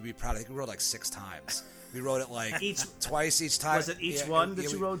it, Jeff, you'd be proud. I think we rode like 6 times. We rode it like twice each time. Was it each one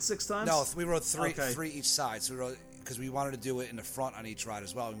that you rode 6 times? No, we rode three each side. So we rode because we wanted to do it in the front on each ride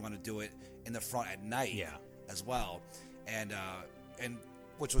as well. We wanted to do it in the front at night as well, and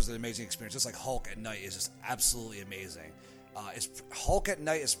which was an amazing experience. Just like Hulk at night is just absolutely amazing. Hulk at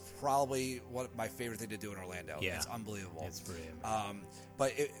night is probably my favorite thing to do in Orlando. Yeah. It's unbelievable. It's pretty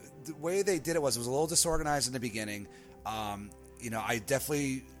but the way they did it was a little disorganized in the beginning. I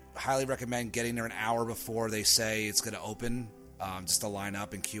definitely highly recommend getting there an hour before they say it's going to open, just to line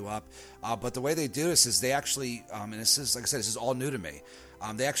up and queue up. But the way they do this is they actually, and this is, like I said, this is all new to me.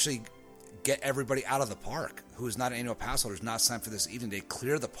 They actually get everybody out of the park who is not an annual pass holder, who's not signed for this evening. They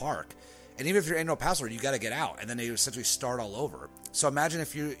clear the park. And even if you're an annual pass holder, you got to get out, and then they essentially start all over. So imagine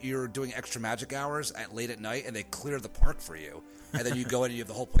if you're doing extra magic hours late at night, and they clear the park for you, and then you go in and you have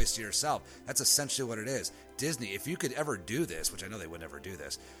the whole place to yourself. That's essentially what it is. Disney, if you could ever do this, which I know they would never do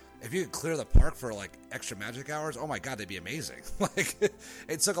this, if you could clear the park for like extra magic hours, oh my God, they'd be amazing. Like,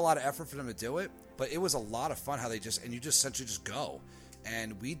 it took a lot of effort for them to do it, but it was a lot of fun how you just essentially just go.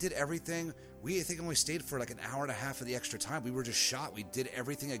 And we did everything. I think when we stayed for like an hour and a half of the extra time, we were just shot. We did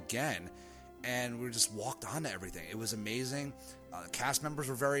everything again. and we just walked on to everything. It was amazing. Cast members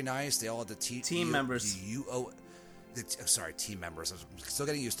were very nice. They all had the team members. Team members. I'm still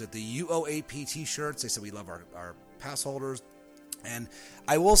getting used to it. The UOAP T-shirts. They said we love our pass holders. And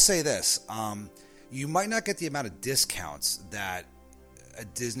I will say this: you might not get the amount of discounts that a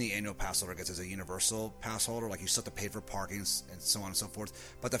Disney annual pass holder gets as a Universal pass holder. Like, you still have to pay for parking and so on and so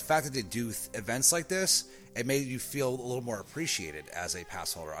forth. But the fact that they do events like this, it made you feel a little more appreciated as a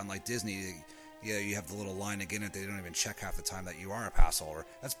pass holder. Unlike Disney, you have the little line to get in. They don't even check half the time that you are a pass holder.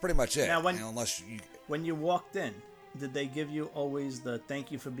 That's pretty much it. Now, when you walked in, did they give you always the thank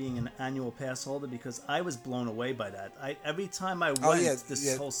you for being an annual pass holder? Because I was blown away by that. Every time I went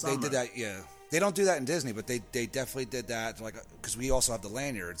this whole summer. They did that, yeah. They don't do that in Disney, but they definitely did that. Like, because we also have the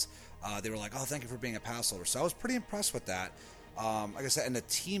lanyards. They were like, oh, thank you for being a pass holder. So I was pretty impressed with that. Like I said, and the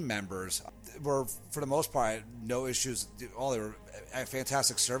team members were, for the most part, no issues. They were at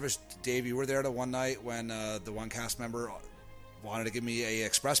fantastic service. Dave, you were there the one night when the one cast member wanted to give me a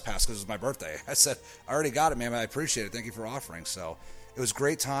express pass because it was my birthday. I said, I already got it, man. I appreciate it. Thank you for offering. So it was a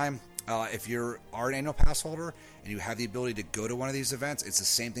great time. If you are an annual pass holder and you have the ability to go to one of these events, it's the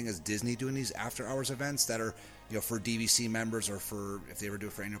same thing as Disney doing these after-hours events that are, for DVC members, or for if they ever do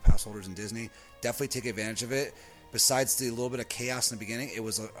it for annual pass holders in Disney. Definitely take advantage of it. Besides the little bit of chaos in the beginning, it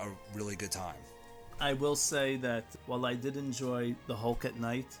was a really good time. I will say that while I did enjoy the Hulk at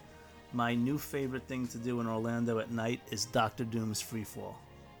night, my new favorite thing to do in Orlando at night is Doctor Doom's Freefall.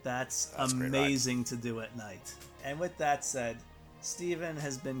 That's amazing to do at night. And with that said, Steven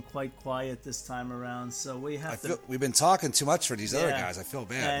has been quite quiet this time around, so we've been talking too much for these other guys. I feel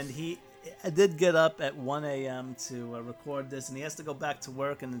bad. And I did get up at 1 a.m. to record this, and he has to go back to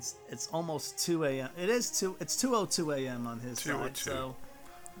work, and it's almost 2 a.m. It's 2:02 a.m. on his side, so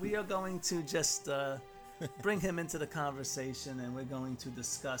we are going to just bring him into the conversation, and we're going to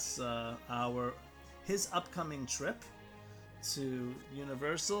discuss his upcoming trip to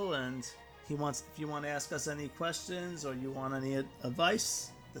Universal. And if you want to ask us any questions or you want any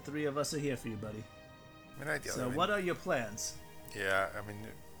advice, the three of us are here for you, buddy. What are your plans? Yeah,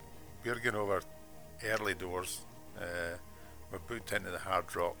 we're going over early doors. We're booked into the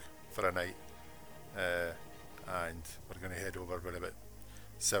Hard Rock for a night, and we're going to head over by about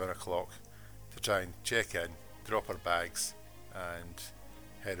 7 o'clock to try and check in, drop our bags, and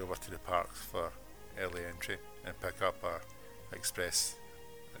head over to the parks for early entry and pick up our express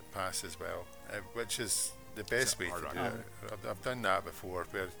pass as well, which is the best way to do it. I've done that before,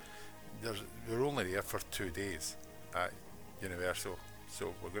 where we're only there for 2 days at Universal,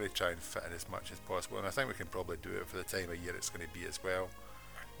 so we're going to try and fit in as much as possible, and I think we can probably do it for the time of year it's going to be as well.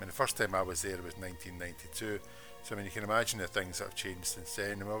 The first time I was there was 1992, so you can imagine the things that have changed since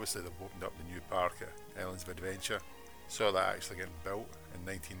then. Obviously they've opened up the new park at Islands of Adventure. Saw that actually getting built in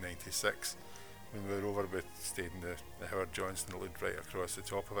 1996 when we were over. We stayed in the Howard Johnston that looked right across the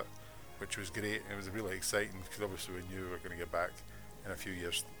top of it, which was great. It was really exciting because obviously we knew we were going to get back in a few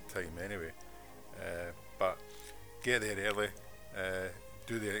years' time anyway. But get there early,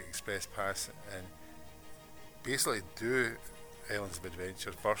 do the express pass, and basically do Islands of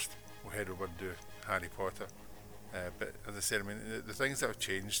Adventure first. We'll head over and do Harry Potter. But as I said, the things that have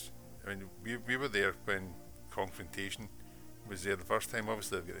changed. We were there when Confrontation was there the first time.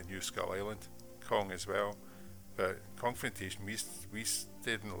 Obviously, they've got the new Skull Island Kong as well. But Confrontation, we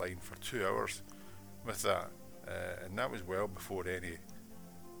stayed in the line for 2 hours with that, and that was well before any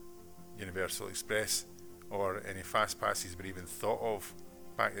Universal Express or any fast passes were even thought of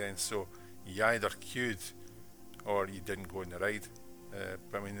back then. So you either queued or you didn't go on the ride.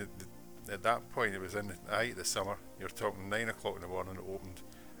 But at that point, it was in the height of the summer. You're talking 9 o'clock in the morning it opened,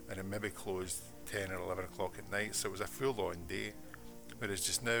 and it maybe closed 10 or 11 o'clock at night, so it was a full-on day. Whereas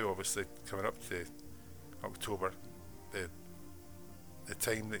just now, obviously, coming up to October, the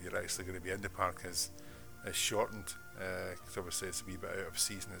time that you're actually going to be in the park is shortened, because obviously it's a wee bit out of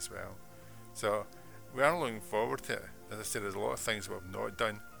season as well. So we are looking forward to it. As I said, there's a lot of things that we've not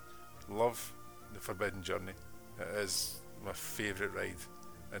done. Love the Forbidden Journey. It is my favourite ride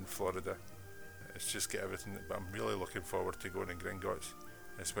in Florida. It's just got everything, but I'm really looking forward to going to Gringotts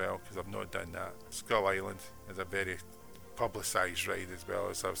as well, because I've not done that. Skull Island is a very publicised ride as well,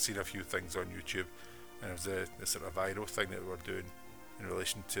 as I've seen a few things on YouTube, and it was the sort of viral thing that we're doing in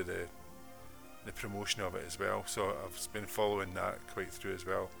relation to the promotion of it as well, so I've been following that quite through as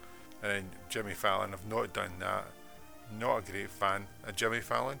well. And then Jimmy Fallon, I've not done that. Not a great fan of Jimmy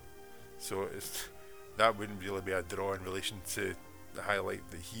Fallon, so that wouldn't really be a draw in relation to the highlight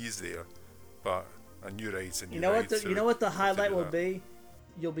that he's there, but a new ride's a new ride. You know what the highlight will be?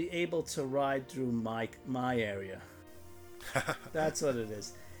 You'll be able to ride through my area. That's what it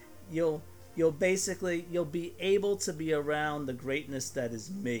is. You'll you'll be able to be around the greatness that is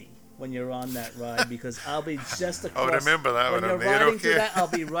me when you're on that ride, because I'll be just across. I'll remember that when when you're I'm there, riding okay? through that. I'll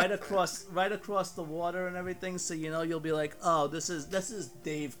be right across the water and everything. So you'll be like, oh, this is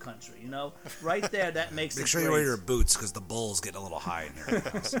Dave country, right there. That makes Make it sure great. you wear your boots because the bull's getting a little high in there.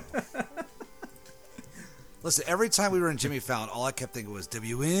 Listen, every time we were in Jimmy Fallon, all I kept thinking was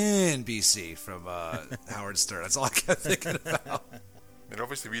WNBC from Howard Stern. That's all I kept thinking about. And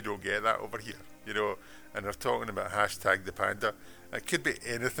obviously we don't get that over here, and they're talking about hashtag the panda. It could be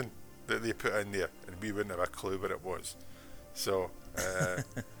anything that they put in there, and we wouldn't have a clue what it was. So, I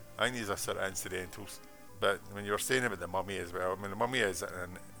think these are sort of incidentals. But when you were saying about the Mummy as well, I mean, the Mummy is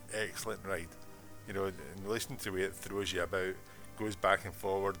an excellent ride. In relation to the way it throws you about, goes back and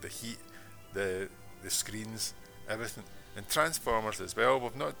forward, the heat, the screens, everything. And Transformers as well,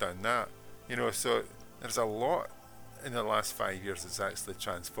 we've not done that. So there's a lot in the last 5 years that's actually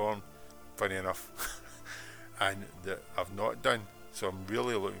transformed, funny enough, and that I've not done. So I'm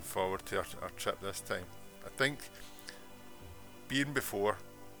really looking forward to our trip this time. I think being before,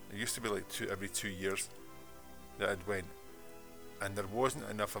 it used to be like every 2 years that I'd went, and there wasn't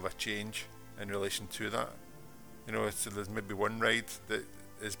enough of a change in relation to that. So there's maybe one ride that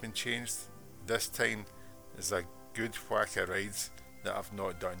has been changed. This time is a good whack of rides that I've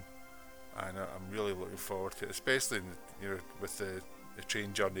not done, and I'm really looking forward to it, especially with the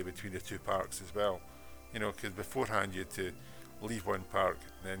train journey between the two parks as well. Because beforehand you had to leave one park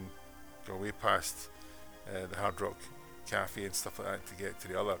and then go way past the Hard Rock Cafe and stuff like that to get to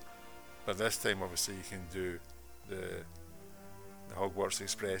the other. But this time obviously you can do the Hogwarts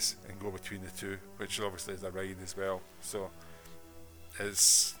Express and go between the two, which obviously is a ride as well. So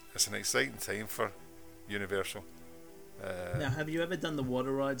it's an exciting time for Universal. Now, have you ever done the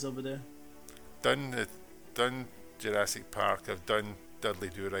water rides over there? Done Jurassic Park. I've done Dudley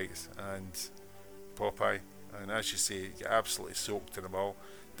Do-Rights and Popeye, and as you say, you get absolutely soaked in them all.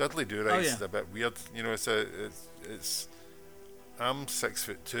 Dudley Do-Rights is a bit weird. It's I'm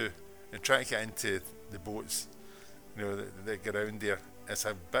 6'2", and trying to get into the boats, that get around there, it's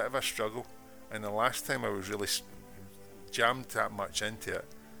a bit of a struggle. And the last time I was really jammed that much into it,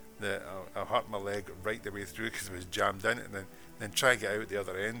 that I hurt my leg right the way through because it was jammed in it, and then try to get out the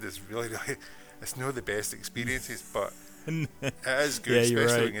other end is really it's not the best experiences, but it is good,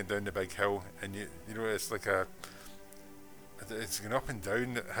 especially when you're down the big hill, and it's like it's going up and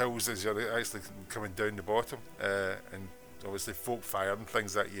down hills as you're actually coming down the bottom, and obviously folk fire and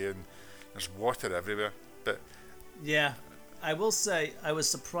things at you, and there's water everywhere. But yeah, I will say I was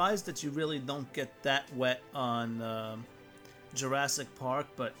surprised that you really don't get that wet on Jurassic Park,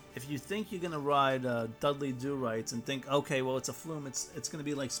 but if you think you're gonna ride Dudley Do-Rights and think, okay, well, it's a flume, it's gonna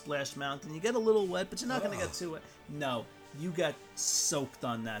be like Splash Mountain, you get a little wet, but you're not gonna get too wet. No, you got soaked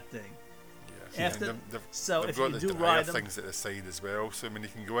on that thing. Yeah, After, so they've if got you the do higher ride them, things at the side as well, so I mean you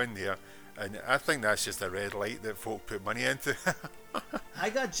can go in there, and I think that's just a red light that folk put money into. I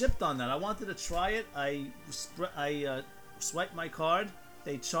got gypped on that. I wanted to try it. I swiped my card.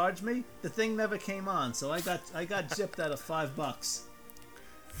 They charged me. The thing never came on, so I got gypped out of $5.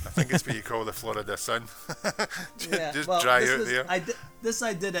 I think it's what you call the Florida sun. just well, dry out there. I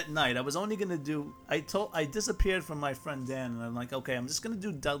did at night. I was only gonna do. I disappeared from my friend Dan, and I'm like, okay, I'm just gonna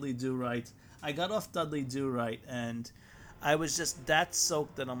do Dudley Do-Right. I got off Dudley Do-Right, and I was just that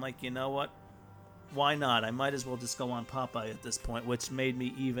soaked that I'm like, you know what? Why not? I might as well just go on Popeye at this point, which made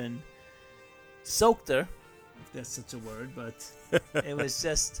me even soakeder, if that's such a word, but it was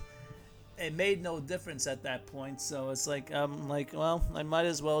just, it made no difference at that point. So it's like, well, I might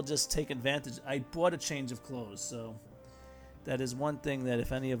as well just take advantage. I bought a change of clothes, so that is one thing that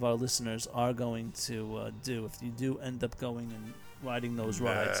if any of our listeners are going to do, if you do end up going and riding those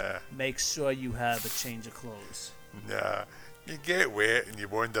rides, make sure you have a change of clothes. Nah, you get wet and you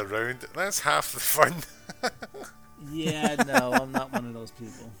wander around. That's half the fun. Yeah, no, I'm not one of those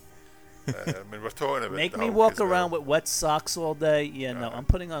people. I mean, we're talking about Make the me Hulk walk as well. around with wet socks all day. Yeah, no, I'm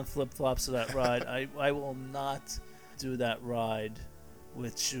putting on flip-flops to that ride. I will not do that ride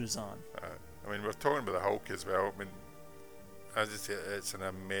with shoes on. I mean, we're talking about the Hulk as well. I mean, as I say, it's an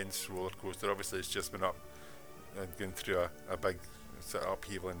immense roller coaster. Obviously, it's just been up and going through a big sort of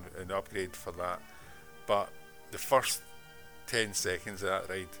upheaval and upgrade for that. But the first 10 seconds of that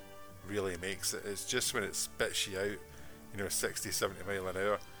ride really makes it. It's just when it spits you out, 60, 70 mile an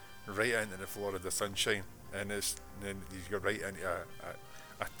hour, right into the Florida sunshine, and then you go right into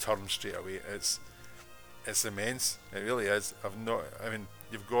a turn straight away. It's immense. It really is.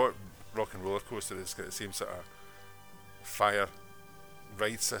 You've got Rock and Roller Coaster. It's got the same sort of fire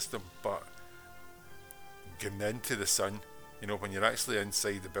ride system, but getting into the sun You know, when you're actually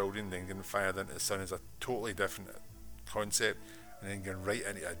inside the building, then getting fired into the sun is a totally different concept, and then going right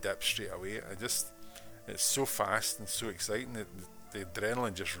into a dip straight away. It's so fast and so exciting that the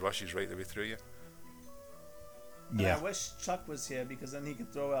adrenaline just rushes right the way through you. Yeah. I wish Chuck was here because then he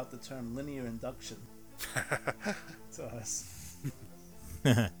could throw out the term linear induction to us.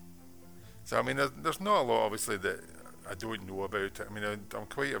 So, I mean, there's not a lot, obviously, that I don't know about it. I mean, I'm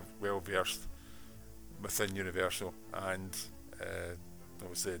quite well versed within Universal and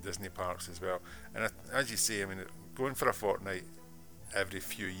obviously Disney parks as well. And as you say, I mean, going for a fortnight every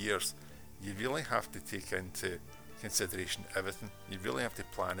few years, you really have to take into consideration everything. You really have to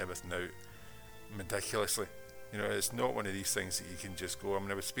plan everything out meticulously. You know, it's not one of these things that you can just go. I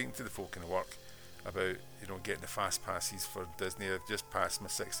mean, I was speaking to the folk in the work about, you know, getting the fast passes for Disney. I've just passed my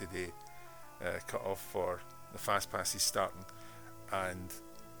 60-day cut off for the fast passes starting, and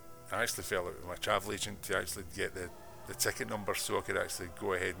I actually fell out with my travel agent to actually get the ticket number so I could actually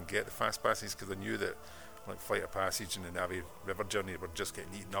go ahead and get the fast passes, because I knew that like Flight of Passage and the Navi River Journey were just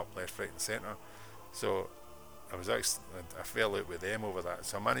getting eaten up left, right and centre. So I fell out with them over that.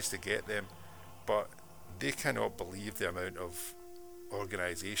 So I managed to get them, but they cannot believe the amount of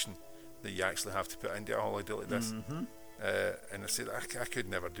organisation that you actually have to put into a holiday like this. Mm-hmm. And I said, I could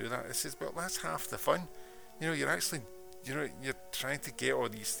never do that. I says, well, that's half the fun. You know, you're trying to get all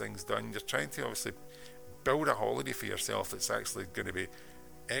these things done. You're trying to obviously build a holiday for yourself that's actually going to be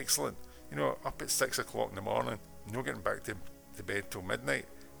excellent. You know, up at 6 o'clock in the morning, not getting back to bed till midnight.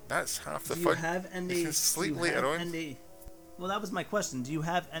 That's half the fun. You can sleep later on. Well, that was my question. Do you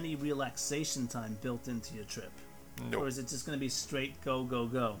have any relaxation time built into your trip? No. Or is it just going to be straight go, go,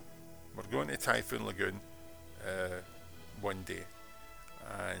 go? We're going to Typhoon Lagoon one day,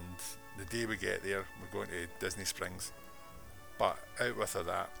 and the day we get there, we're going to Disney Springs. But out with of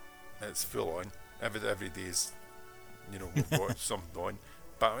that, it's full on. Every day's, you know, we've got something on.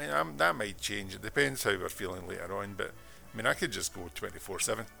 But I mean, that might change. It depends how we're feeling later on. But I mean, I could just go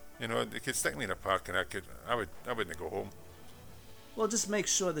 24/7. You know, they could stick me in a park, and I wouldn't go home. Well, just make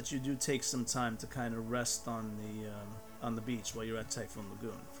sure that you do take some time to kind of rest on the beach while you're at Typhoon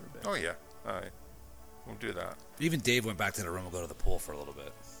Lagoon for a bit. Oh yeah, aye, we'll do that. Even Dave went back to the room and go to the pool for a little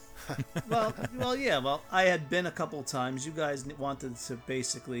bit. Well, yeah. Well, I had been a couple times. You guys wanted to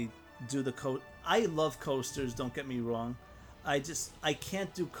basically do the I love coasters. Don't get me wrong. I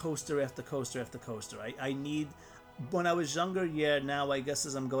can't do coaster after coaster after coaster. I need. When I was younger, yeah. Now I guess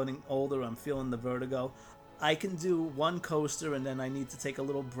as I'm getting older, I'm feeling the vertigo. I can do one coaster and then I need to take a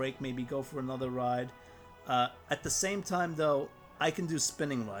little break, maybe go for another ride. At the same time, though, I can do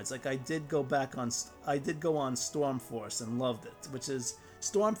spinning rides. Like I did go on Storm Force and loved it. Which is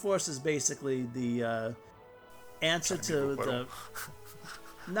Storm Force is basically the answer to the.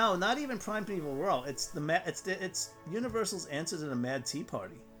 No, not even Prime Medieval World. It's it's Universal's answer to the Mad Tea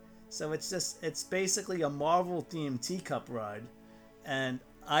Party. So it's basically a Marvel themed teacup ride, and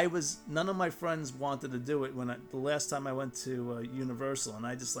none of my friends wanted to do it the last time I went to Universal, and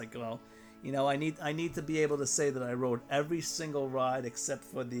I just like, well, you know, I need to be able to say that I rode every single ride except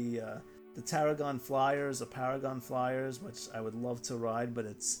for the Tarragon Flyers or Paragon Flyers, which I would love to ride, but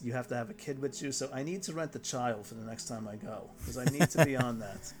you have to have a kid with you, so I need to rent the child for the next time I go, because I need to be on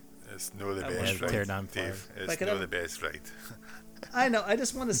that. It's no the best ride, Dave. It's no the best ride. I know, I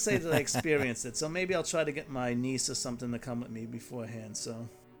just want to say that I experienced it, so maybe I'll try to get my niece or something to come with me beforehand, so.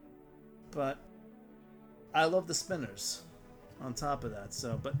 But I love the spinners on top of that,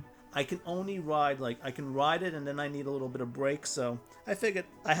 so, but I can only ride, I can ride it and then I need a little bit of break, so I figured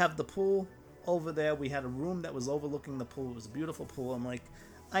I have the pool over there. We had a room that was overlooking the pool. It was a beautiful pool. I'm like,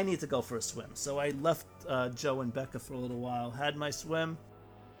 I need to go for a swim. So I left Joe and Becca for a little while, had my swim.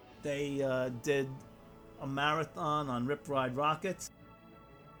 They did a marathon on Rip Ride Rocket,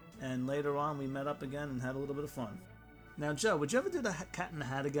 and later on we met up again and had a little bit of fun. Now, Joe, would you ever do the Cat in the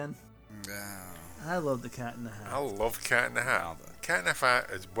Hat again? No. I love the Cat in the Hat. I love Cat in the Hat. Cat in the Hat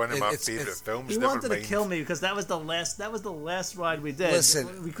is one of my favourite films. He wanted to kill me because that was the last ride we did.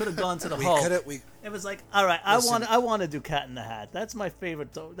 Listen, we could have gone to the Hulk. It was like, all right, I want to do Cat in the Hat. That's my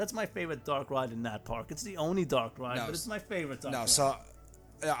favorite. That's my favorite dark ride in that park. It's the only dark ride, but it's my favorite dark ride. So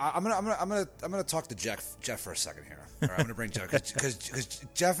I'm gonna talk to Jeff for a second here. All right, I'm gonna bring Jeff because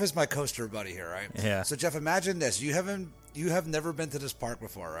Jeff is my coaster buddy here, right? Yeah. So Jeff, imagine this: you have never been to this park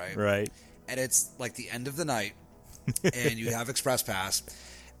before, right? Right. And it's like the end of the night, and you have Express Pass,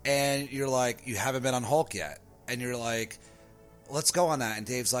 and you're like, you haven't been on Hulk yet, and you're like, let's go on that. And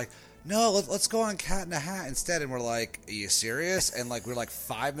Dave's like, no, let's go on Cat in the Hat instead. And we're like, are you serious? And we're like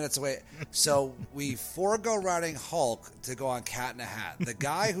 5 minutes away. So we forego riding Hulk to go on Cat in the Hat. The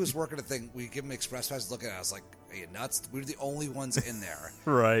guy who's working the thing, we give him Express Pass, look at it. I was like, Are you nuts? We were the only ones in there.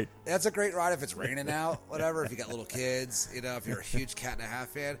 Right. That's a great ride if it's raining out, whatever. If you got little kids, if you're a huge Cat in a Hat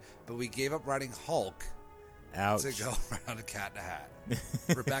fan. But we gave up riding Hulk Ouch. to go around a Cat in a Hat.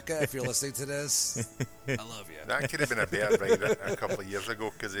 Rebecca, if you're listening to this, I love you. That could have been a better ride a couple of years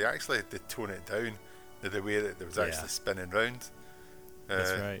ago because they actually had to tone it down the way that it was actually spinning round.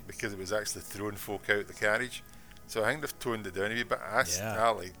 That's right. Because it was actually throwing folk out the carriage. So I think they've toned it down a wee bit. I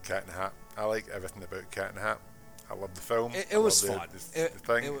like Cat in a Hat. I like everything about Cat in a Hat. I love the film. It was fun. The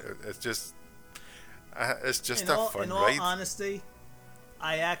thing. It's just a fun in all ride. honesty,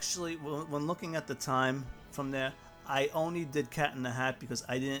 I actually, when looking at the time from there, I only did Cat in the Hat because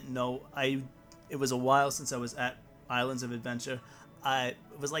I didn't know. It was a while since I was at Islands of Adventure. It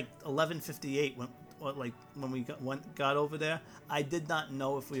was like 11:58 when we got over there. I did not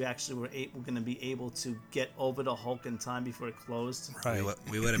know if we actually were going to be able to get over to Hulk in time before it closed. Right.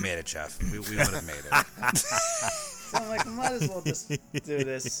 We would have made it, Jeff. We would have made it. So I'm like, might as well just do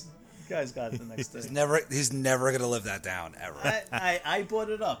this. You guys got it the next day. He's never gonna live that down ever. I brought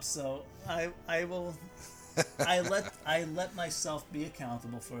it up, so I will. I let myself be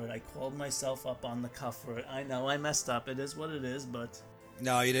accountable for it. I called myself up on the cuff for it. I know I messed up. It is what it is, but.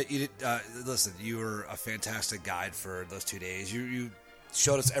 No, you did. Listen, you were a fantastic guide for those 2 days. You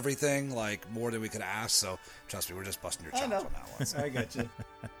showed us everything, like more than we could ask. So trust me, we're just busting your chops on that one. I got you.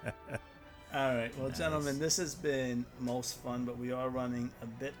 All right, well, gentlemen, this has been most fun, but we are running a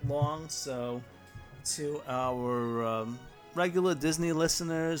bit long. So, to our regular Disney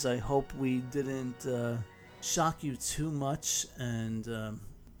listeners, I hope we didn't shock you too much and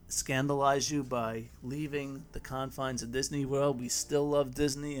scandalize you by leaving the confines of Disney World. We still love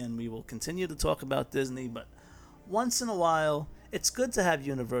Disney and we will continue to talk about Disney, but once in a while it's good to have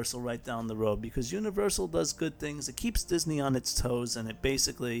Universal right down the road because Universal does good things. It keeps Disney on its toes and it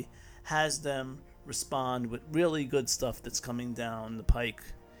basically has them respond with really good stuff that's coming down the pike.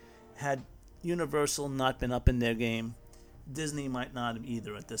 Had Universal not been up in their game, Disney might not have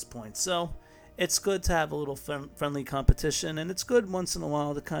either at this point. So it's good to have a little friendly competition, and it's good once in a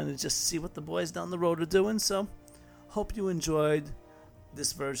while to kind of just see what the boys down the road are doing. So, hope you enjoyed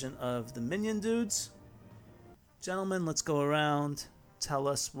this version of the Minion Dudes. Gentlemen, let's go around. Tell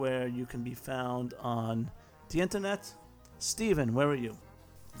us where you can be found on the internet. Steven, where are you?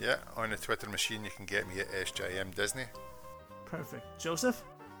 Yeah, on the Twitter machine, you can get me at SJM Disney. Perfect. Joseph?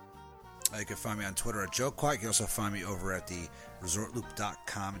 You can find me on Twitter at JoeQuack. You can also find me over at the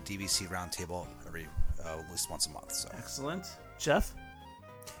resortloop.com DVC Roundtable every at least once a month. So. Excellent. Jeff?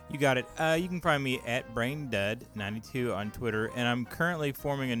 You got it. You can find me at BrainDead92 on Twitter, and I'm currently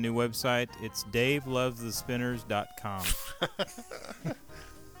forming a new website. It's DaveLovesTheSpinners.com.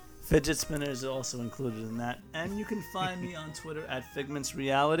 Fidget spinners are also included in that. And you can find me on Twitter at Figments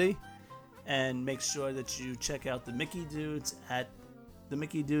Reality. And make sure that you check out the Mickey Dudes at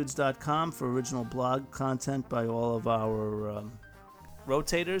themickeydudes.com for original blog content by all of our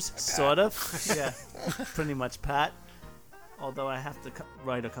rotators, sort of. Yeah, pretty much Pat. Although I have to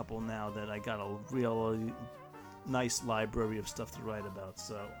write a couple now that I got a really nice library of stuff to write about.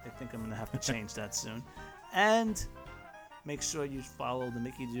 So I think I'm going to have to change that soon. And make sure you follow the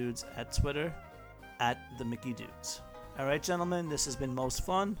Mickey Dudes at Twitter at the Mickey Dudes. All right, gentlemen, this has been most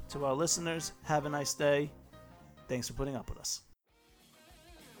fun. To our listeners, have a nice day. Thanks for putting up with us.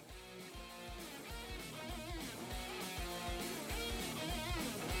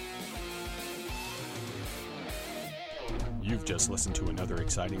 You've just listened to another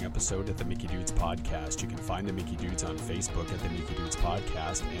exciting episode of the Mickey Dudes Podcast. You can find the Mickey Dudes on Facebook at the Mickey Dudes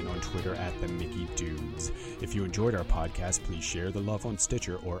Podcast and on Twitter at the Mickey Dudes. If you enjoyed our podcast, please share the love on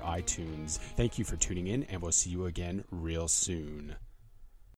Stitcher or iTunes. Thank you for tuning in, and we'll see you again real soon.